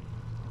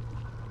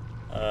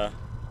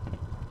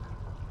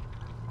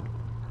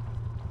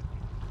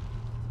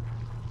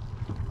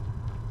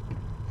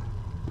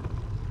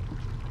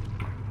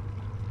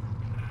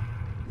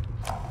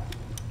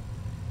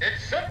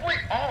 It's simply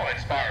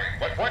awe-inspiring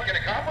what one can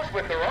accomplish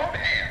with their own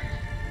hands.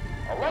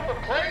 A lump of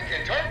clay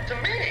can turn to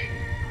meaning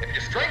if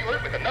you strangle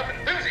it with enough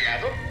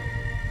enthusiasm.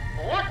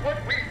 Look what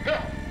we've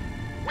built.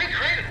 We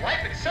created life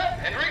itself,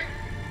 Henry.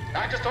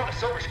 Not just on a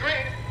silver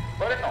screen,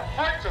 but in the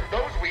hearts of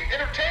those we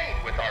entertain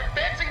with our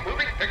fancy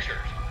moving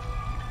pictures.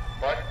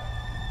 But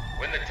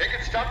when the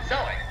tickets stopped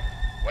selling,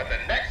 when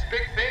the next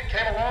big thing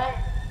came along,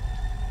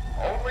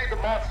 only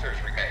the monsters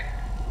remain.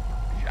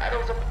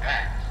 Shadows of the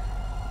past.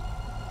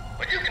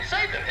 But you can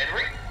save them,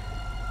 Henry.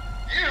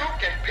 You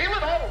can peel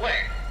it all away.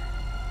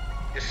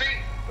 You see,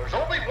 there's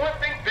only one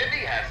thing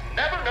Bendy has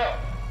never known.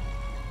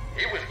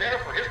 He was there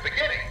for his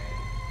beginning,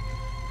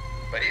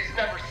 but he's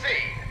never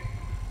seen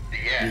the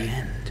end. The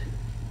end.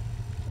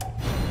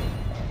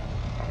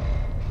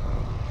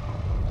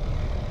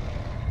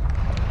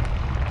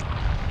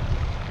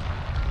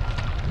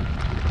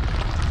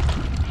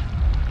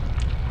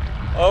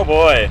 Oh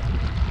boy.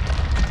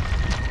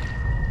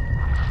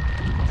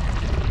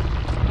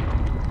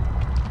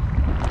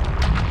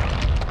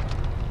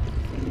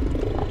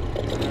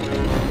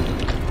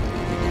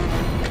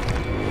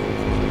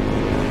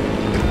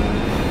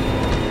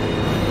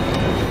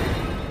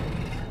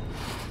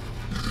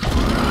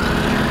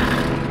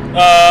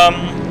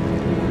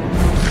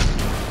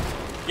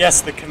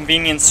 Yes, the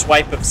convenient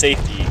swipe of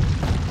safety,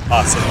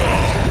 possibly.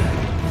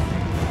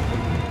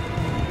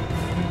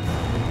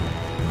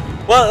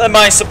 What am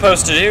I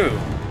supposed to do?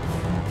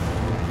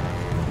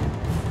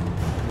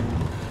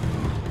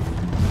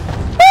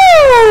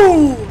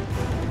 Woo!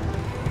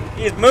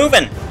 He's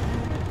moving.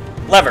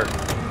 Lever.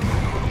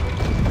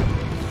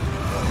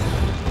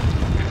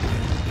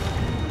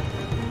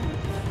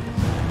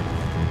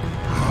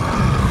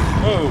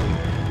 Whoa.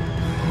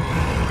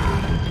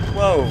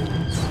 Whoa.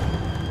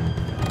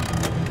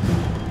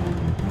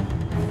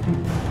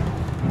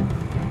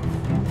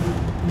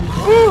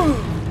 Woo!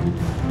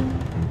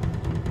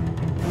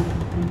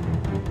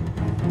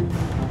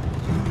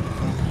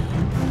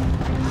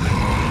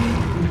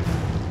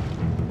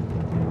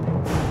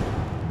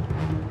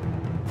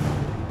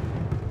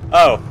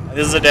 Oh,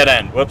 this is a dead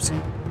end. Whoops.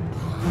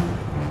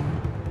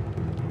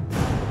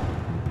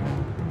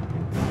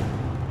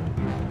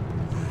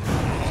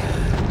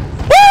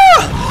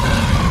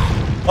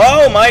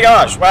 Oh my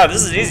gosh, wow,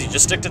 this is easy.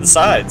 Just stick to the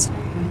sides.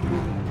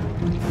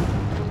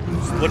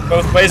 Just look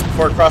both ways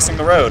before crossing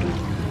the road.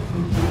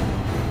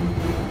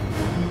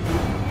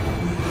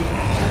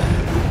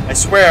 I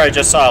swear I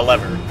just saw a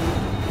lever.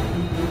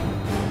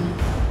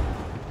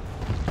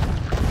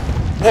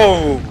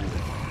 Whoa!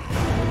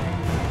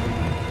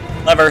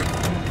 Lever.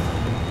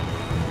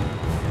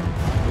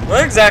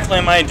 What exactly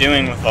am I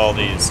doing with all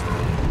these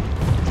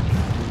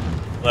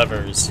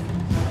levers?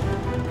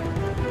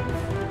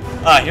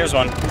 Ah, here's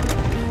one.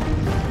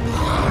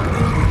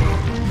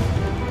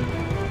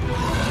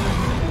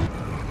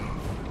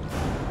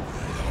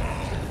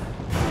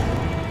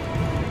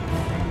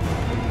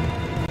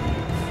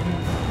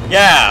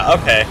 Yeah,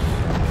 okay.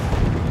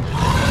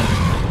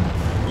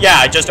 Yeah,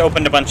 I just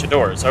opened a bunch of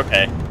doors.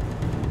 Okay.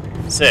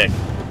 Sick.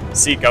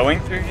 Is he going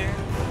through here?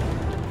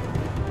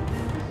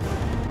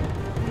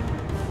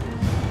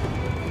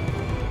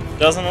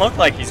 Doesn't look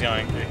like he's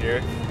going through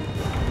here.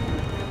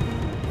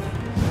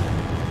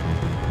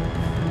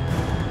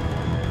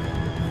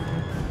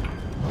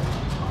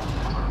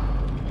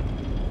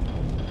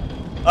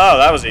 Oh,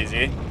 that was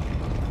easy.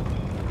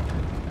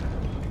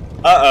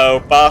 Uh-oh,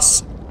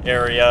 boss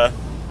area.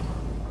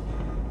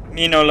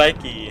 Me no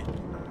likey.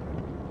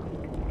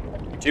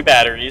 2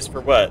 batteries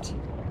for what?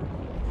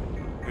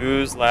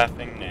 Who's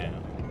laughing now?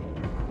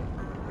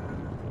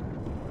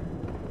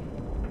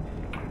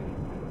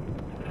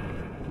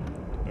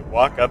 I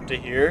walk up to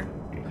here.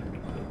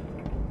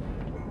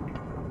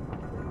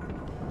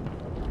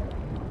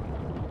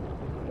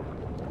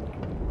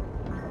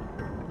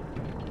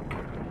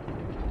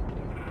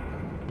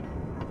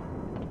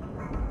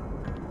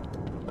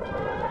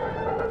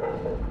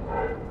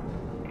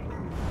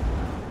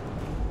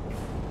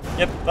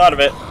 Yep, thought of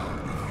it.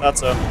 Thought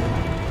so.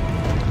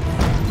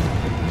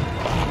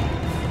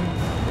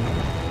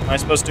 Am I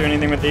supposed to do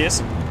anything with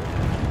these?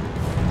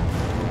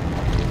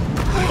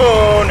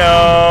 Oh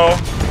no!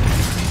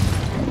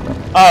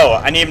 Oh,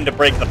 I need him to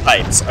break the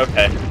pipes.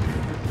 Okay.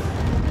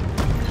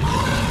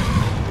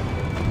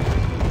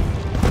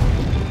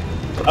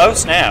 Oh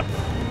snap.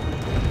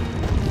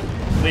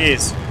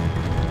 Please.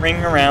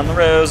 Ring around the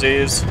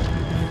rosies.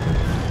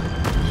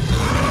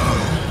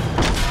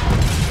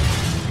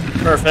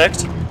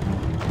 Perfect.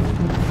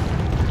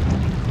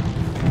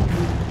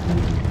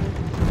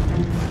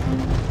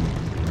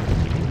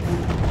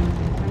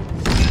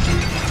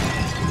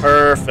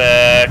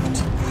 Perfect.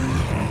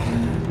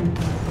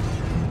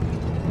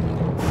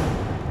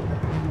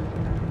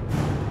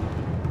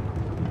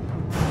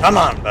 Come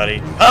on, buddy.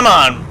 Come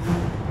on!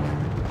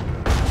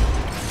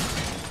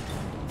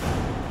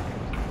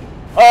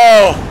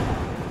 Oh!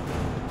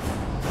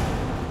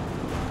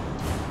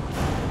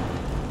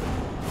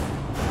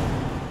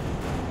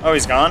 Oh,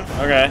 he's gone?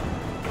 Okay.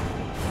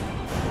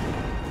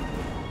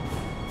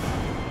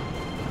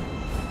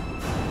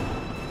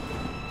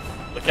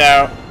 Look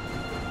out.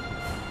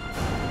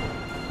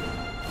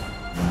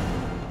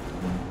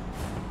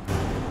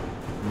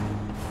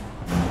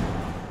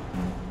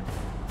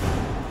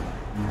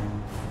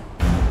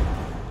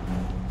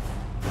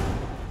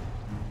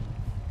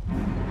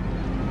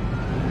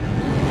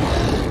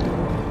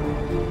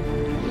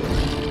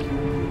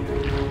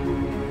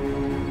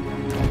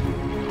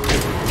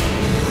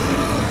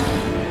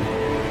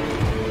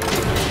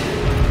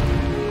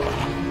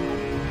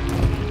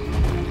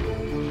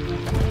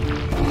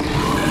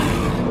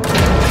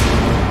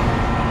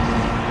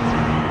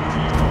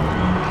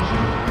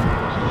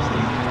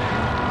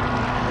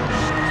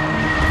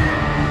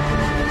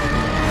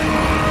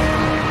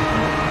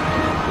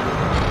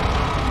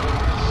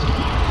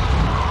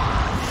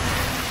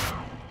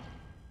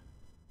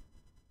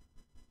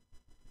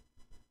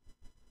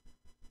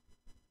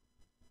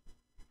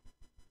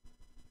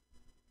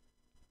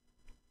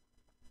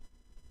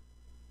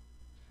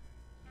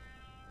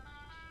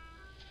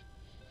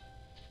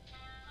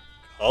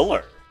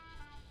 Color.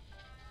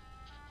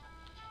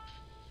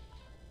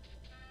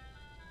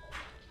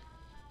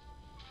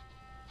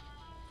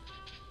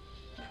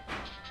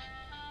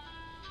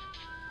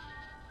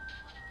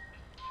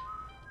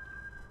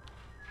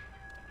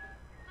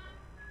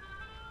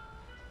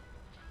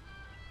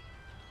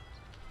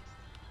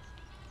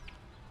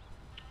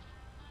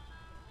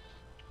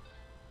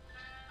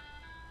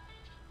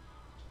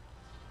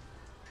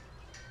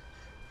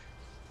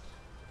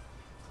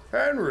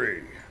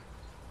 Henry,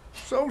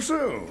 so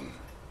soon.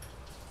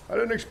 I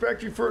didn't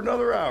expect you for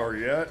another hour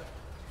yet.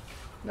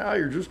 Now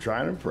you're just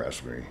trying to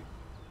impress me.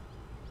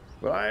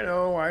 But I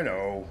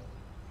know.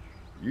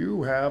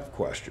 You have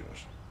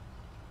questions.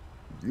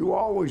 You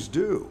always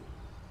do.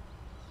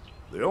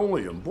 The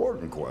only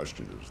important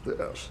question is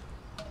this.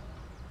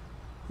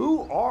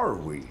 Who are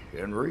we,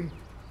 Henry?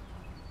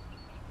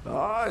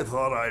 I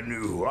thought I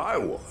knew who I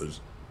was.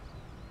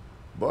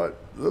 But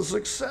the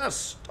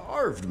success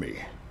starved me.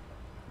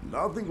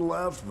 Nothing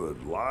left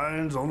but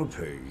lines on a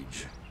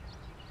page.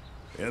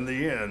 In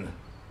the end,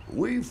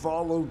 we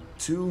followed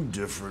 2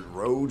 different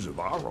roads of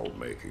our own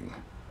making.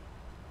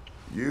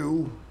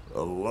 You,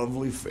 a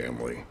lovely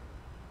family.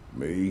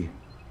 Me,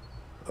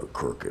 a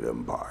crooked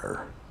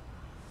empire.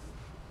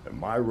 And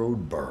my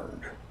road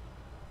burned.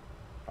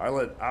 I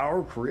let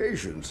our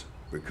creations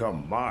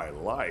become my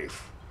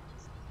life.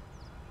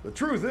 The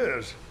truth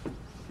is,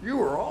 you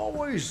were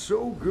always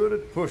so good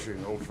at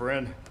pushing, old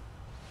friend.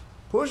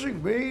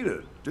 Pushing me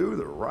to do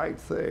the right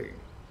thing.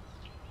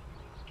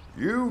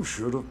 You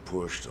should have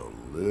pushed a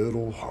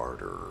little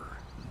harder.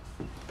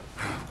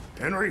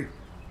 Henry,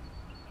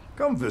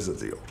 come visit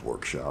the old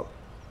workshop.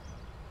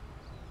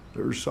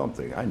 There's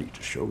something I need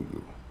to show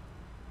you.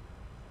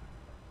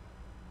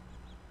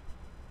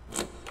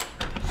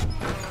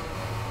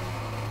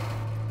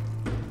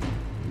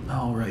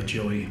 All right,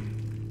 Joey.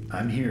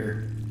 I'm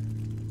here.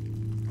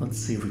 Let's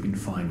see if we can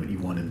find what you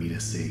wanted me to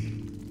see.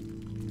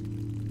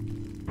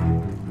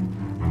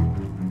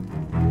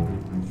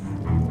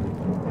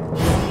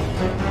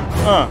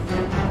 Huh.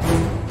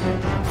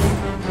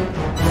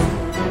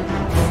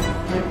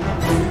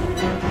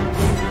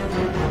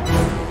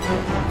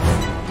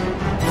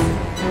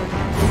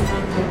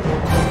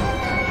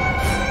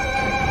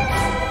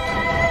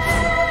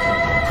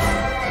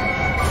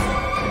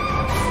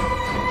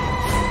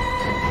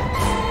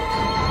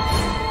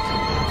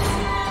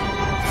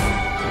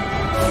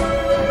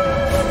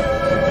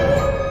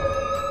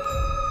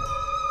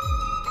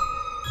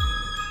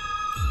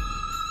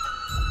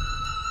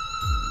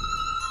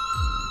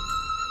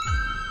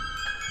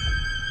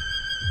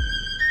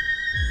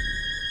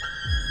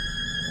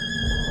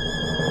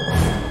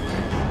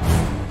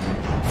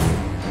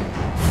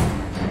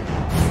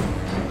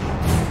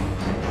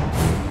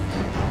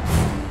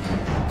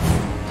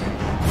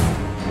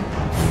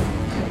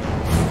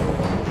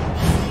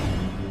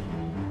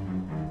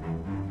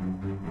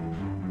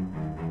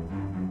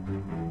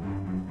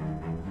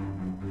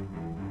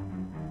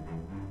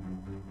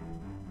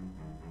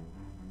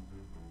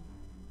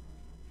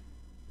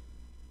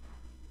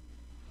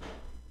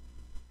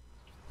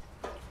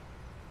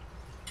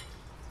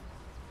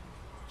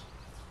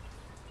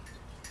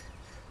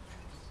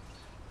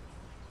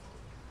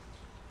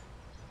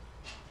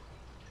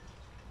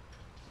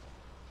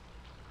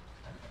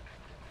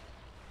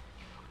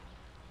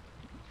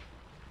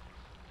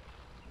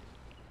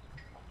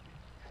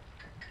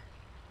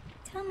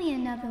 Tell me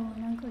another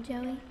one, Uncle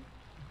Joey.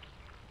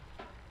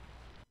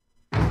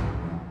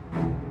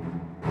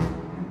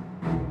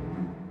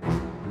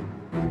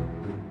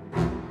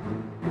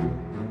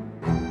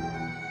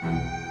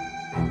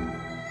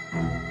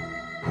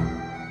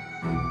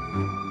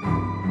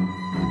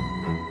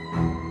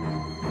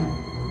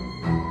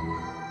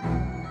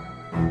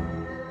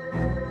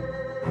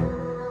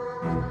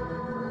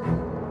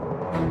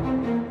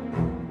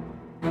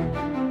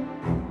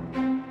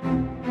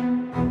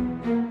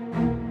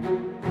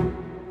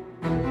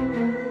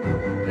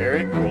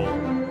 Very cool.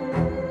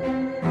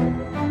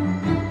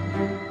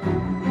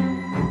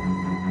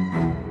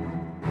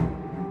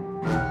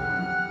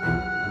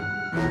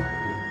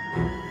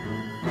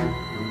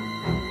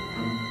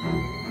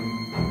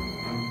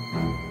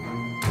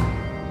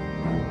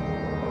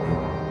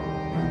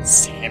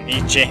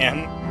 Sammy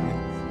Jam.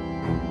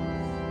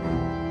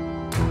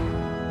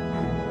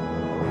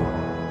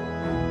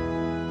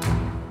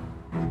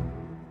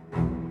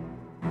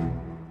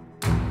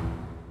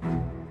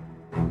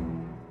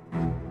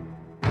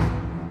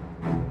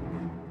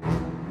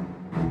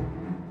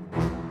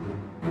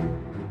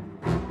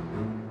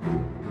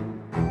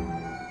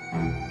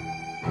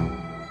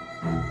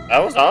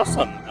 That was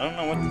awesome. I don't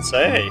know what to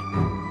say.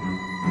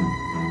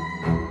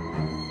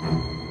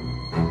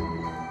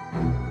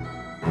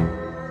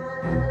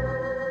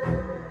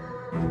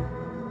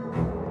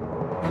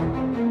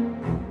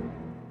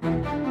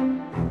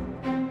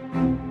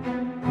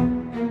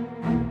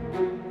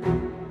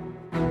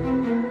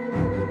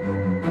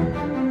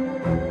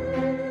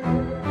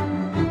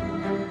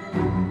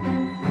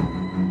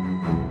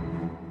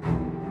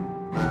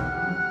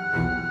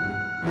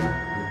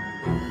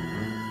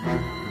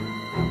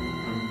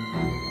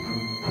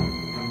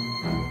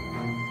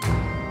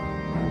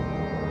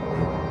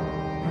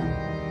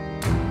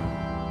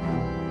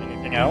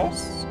 Anything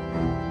else?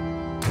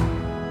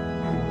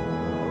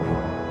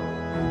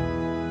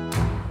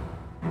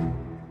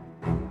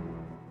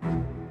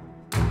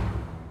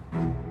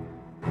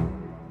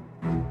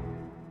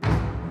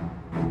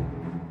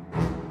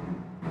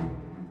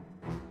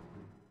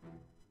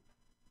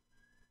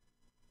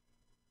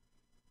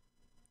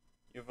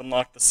 You've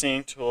unlocked the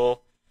seeing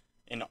tool.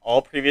 In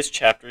all previous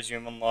chapters, you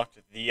have unlocked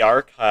the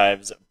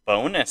archive's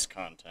bonus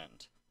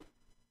content.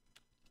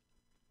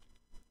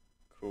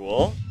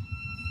 Cool.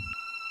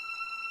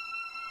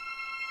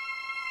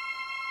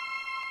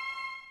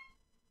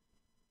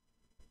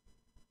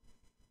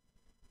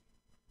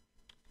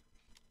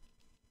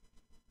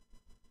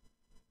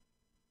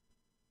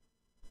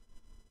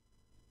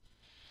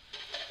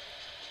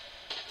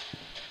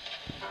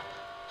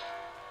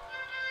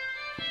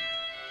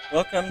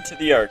 Welcome to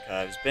the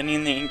archives. Bendy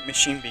and the Ink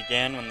Machine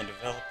began when the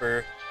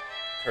developer,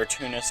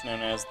 cartoonist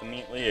known as the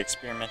Meatly,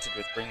 experimented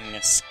with bringing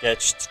a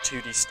sketched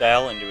 2D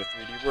style into a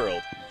 3D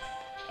world.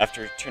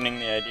 After turning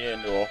the idea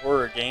into a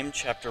horror game,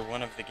 Chapter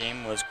 1 of the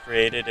game was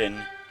created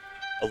in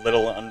a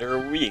little under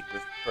a week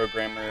with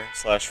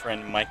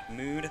programmer/friend Mike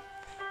Mood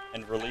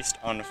and released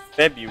on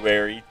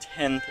February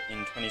 10th in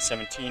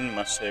 2017.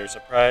 Much to their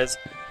surprise,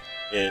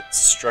 it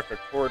struck a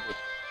chord with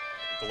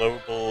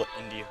global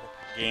indie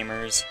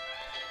gamers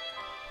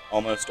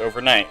almost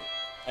overnight,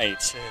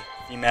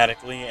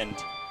 thematically, and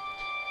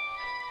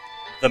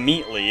the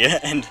Meatly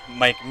and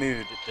Mike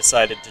Mood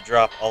decided to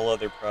drop all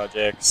other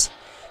projects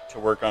to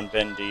work on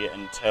Bendy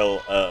and tell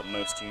a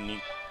most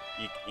unique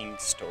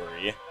ink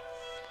story.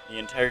 The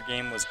entire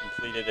game was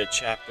completed a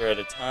chapter at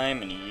a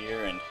time in a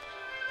year and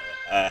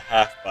a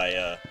half by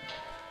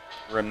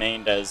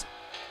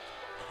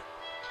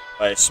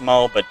a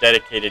small but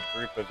dedicated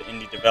group of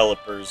indie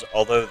developers.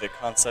 Although the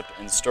concept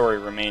and story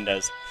remained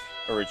as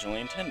originally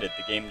intended,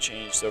 the game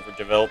changed over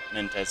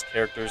development as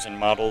characters and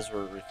models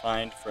were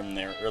refined from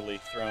their early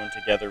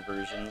thrown-together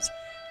versions.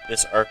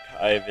 This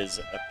archive is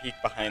a peek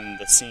behind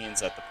the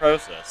scenes at the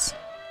process.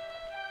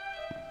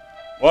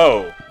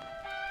 Whoa!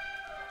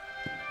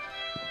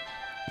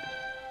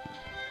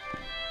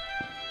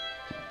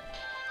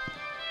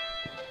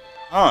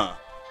 Huh.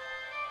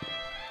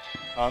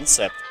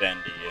 Concept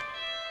Bendy.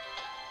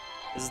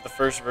 This is the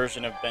first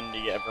version of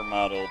Bendy ever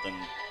modeled, and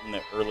in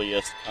the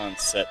earliest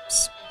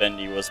concepts,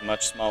 Bendy was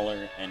much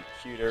smaller and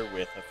cuter,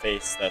 with a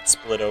face that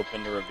split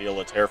open to reveal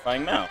a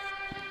terrifying mouth.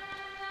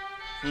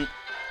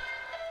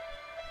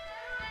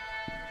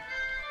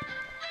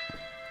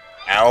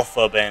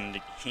 Alpha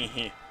Bendy.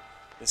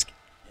 This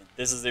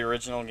is the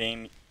original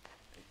game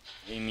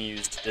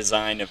used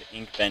design of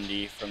Ink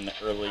Bendy from the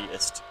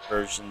earliest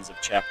versions of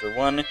Chapter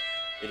 1.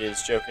 It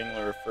is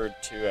jokingly referred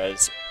to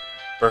as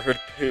bird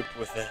poop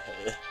with a...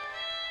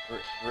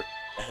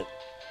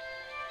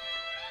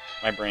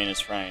 My brain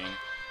is frying.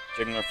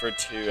 Jokingly referred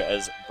to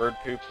as bird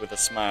poop with a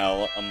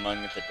smile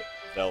among the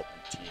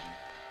development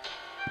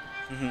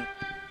team.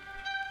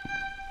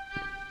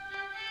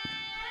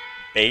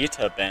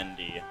 Beta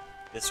Bendy.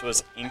 This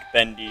was Ink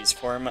Bendy's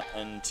form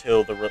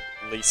until the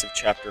release of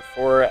Chapter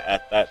 4.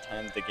 At that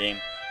time, the game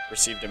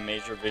received a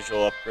major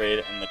visual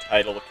upgrade, and the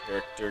title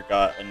character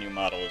got a new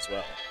model as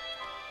well.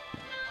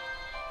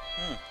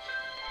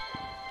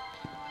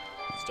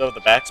 Still have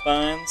the back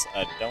spines?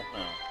 I don't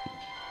know.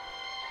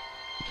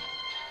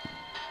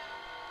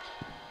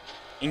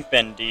 Ink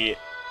Bendy,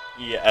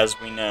 as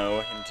we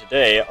know him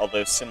today,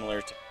 although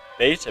similar to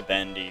Beta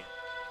Bendy,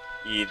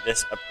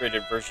 this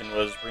upgraded version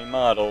was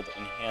remodeled,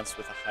 enhanced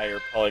with a higher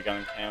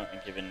polygon count,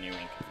 and given new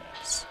ink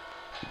effects.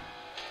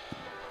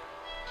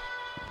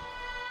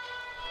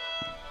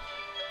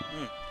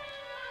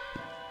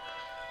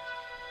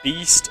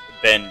 Beast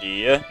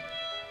Bendy.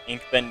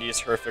 Ink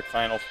Bendy's horrific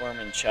final form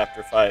in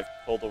Chapter 5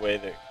 pulled away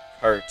the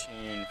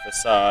cartoon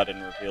facade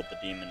and revealed the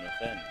demon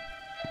within.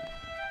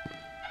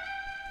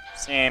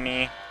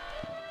 Sammy.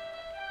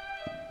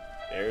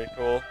 Very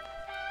cool.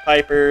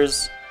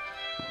 Pipers.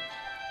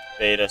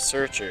 Beta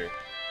Searcher.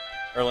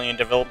 Early in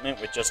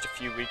development, with just a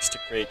few weeks to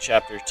create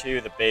Chapter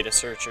 2, the Beta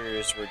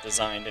Searchers were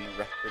designed in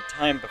record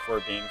time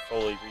before being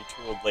fully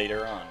retooled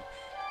later on.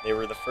 They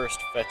were the first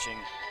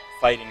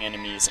fighting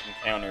enemies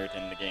encountered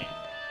in the game.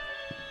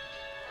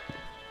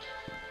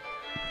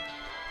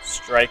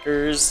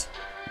 Strikers.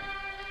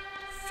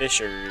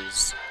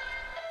 Fishers.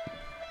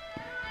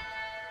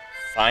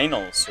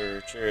 Final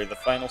Searcher. The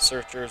Final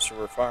Searchers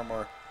were far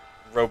more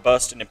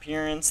robust in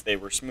appearance. They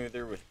were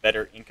smoother with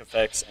better ink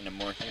effects and a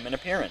more human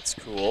appearance.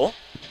 Cool.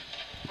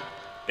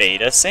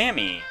 Beta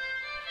Sammy.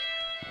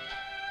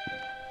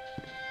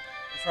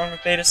 What's wrong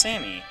with Beta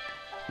Sammy?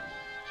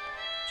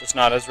 Just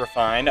not as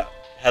refined.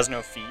 Has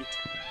no feet.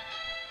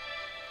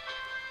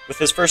 With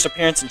his first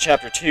appearance in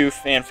Chapter 2,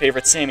 fan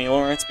favorite Sammy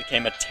Lawrence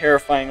became a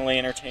terrifyingly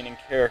entertaining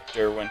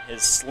character. When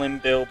his slim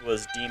build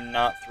was deemed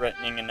not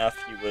threatening enough,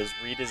 he was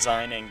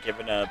redesigned and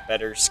given a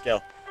better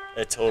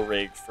skeletal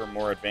rig for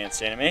more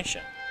advanced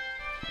animation.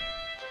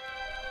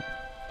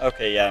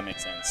 Okay, yeah, that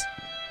makes sense.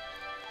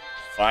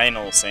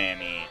 Final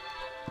Sammy.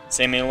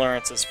 Sammy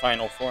Lawrence's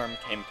final form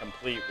came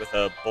complete with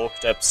a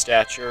bulked-up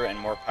stature and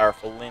more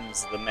powerful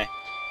limbs. The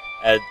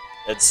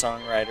Ed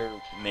songwriter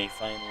may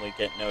finally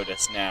get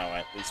noticed now,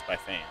 at least by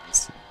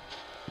fans.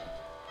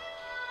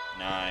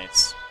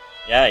 Nice.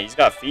 Yeah, he's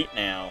got feet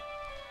now.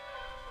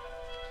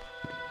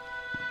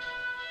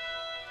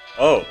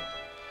 Oh.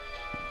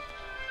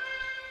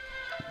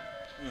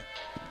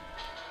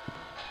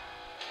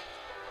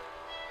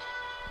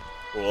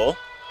 Cool.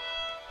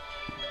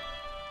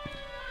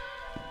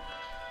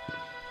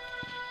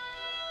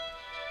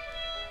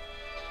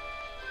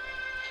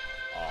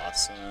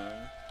 Awesome.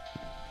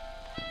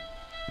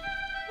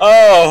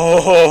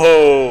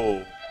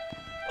 Oh!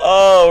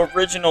 Oh,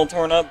 original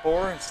torn up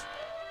Boris.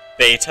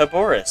 Beta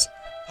Boris.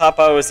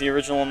 Papa was the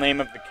original name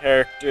of the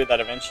character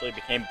that eventually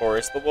became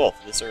Boris the Wolf.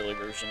 This early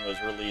version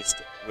was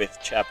released with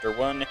Chapter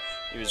 1.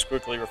 He was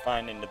quickly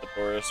refined into the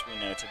Boris we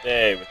know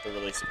today with the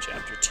release of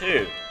Chapter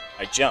 2.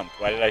 I jumped.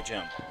 Why did I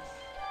jump?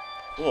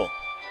 Cool.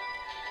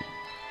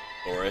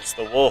 Boris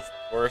the Wolf.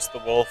 Boris the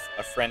Wolf,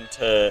 a friend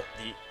to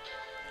the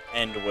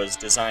end, was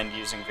designed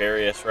using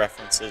various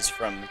references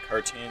from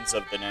cartoons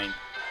of the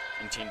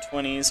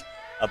 1920s,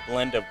 a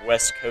blend of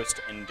West Coast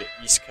and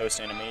East Coast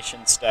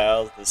animation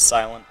styles. The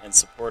silent and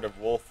supportive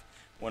wolf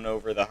won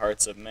over the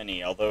hearts of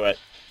many, although at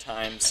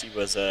times he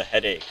was a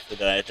headache for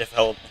the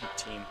development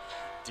team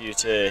due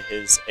to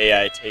his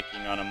AI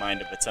taking on a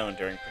mind of its own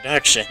during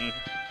production.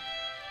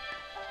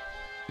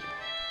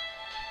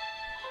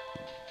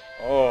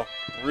 Oh,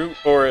 Brute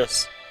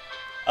Boris.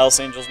 Alice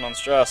Angel's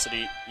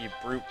monstrosity,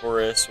 Brute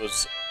Boris,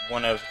 was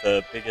one of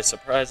the biggest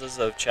surprises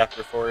of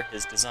Chapter 4.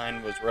 His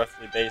design was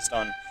roughly based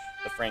on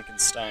the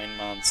Frankenstein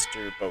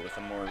monster, but with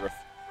a more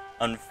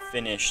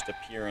unfinished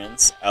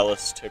appearance.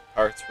 Alice took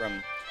parts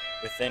from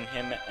within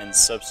him and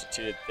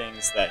substituted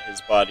things that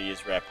his body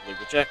is rapidly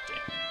rejecting.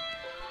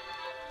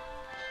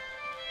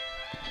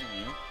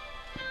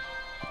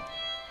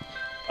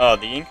 Oh,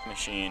 the ink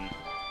machine.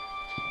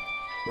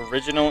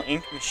 Original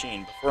ink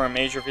machine. Before a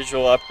major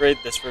visual upgrade,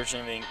 this version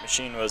of the ink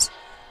machine was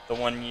the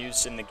one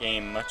used in the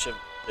game. Much of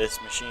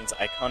this machine's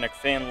iconic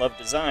fan-loved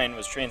design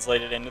was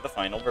translated into the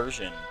final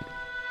version.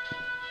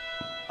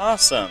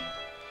 Awesome.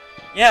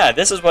 Yeah,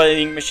 this is what the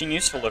ink machine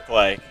used to look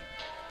like.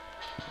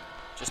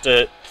 Just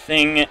a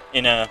thing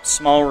in a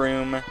small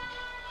room.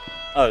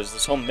 Oh, there's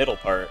this whole middle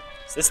part.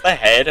 Is this the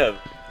head of...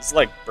 This is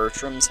like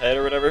Bertram's head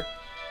or whatever?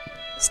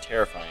 It's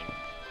terrifying.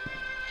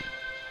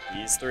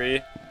 These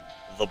three.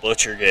 The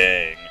Butcher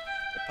Gang.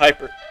 The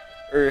Piper,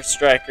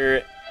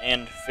 Striker,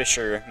 and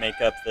Fisher make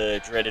up the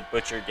dreaded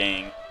Butcher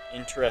Gang.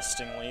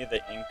 Interestingly,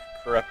 the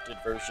ink-corrupted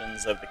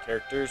versions of the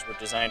characters were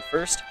designed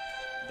first,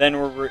 then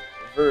were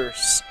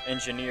reverse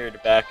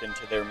engineered back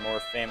into their more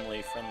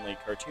family-friendly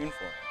cartoon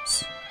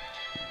forms.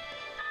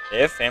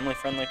 They have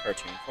family-friendly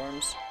cartoon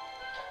forms?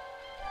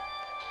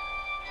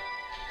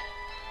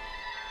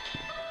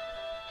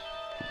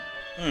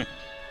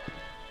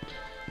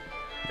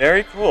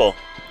 Very cool.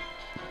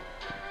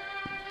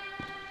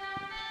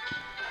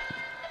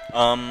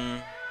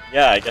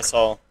 Yeah, I guess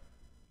I'll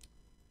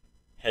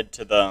head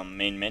to the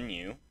main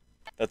menu.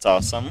 That's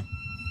awesome.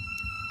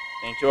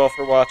 Thank you all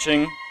for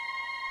watching.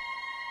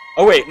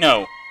 Oh wait,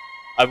 no.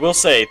 I will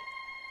say,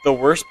 the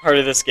worst part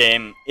of this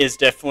game is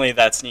definitely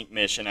that sneak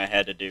mission I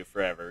had to do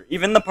forever.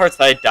 Even the parts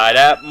that I died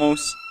at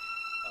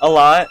a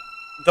lot,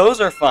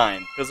 those are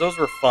fine, because those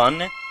were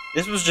fun.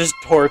 This was just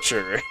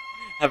torture,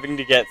 having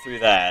to get through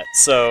that.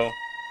 So,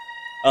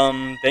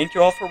 thank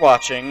you all for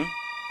watching.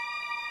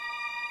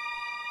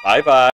 Bye-bye.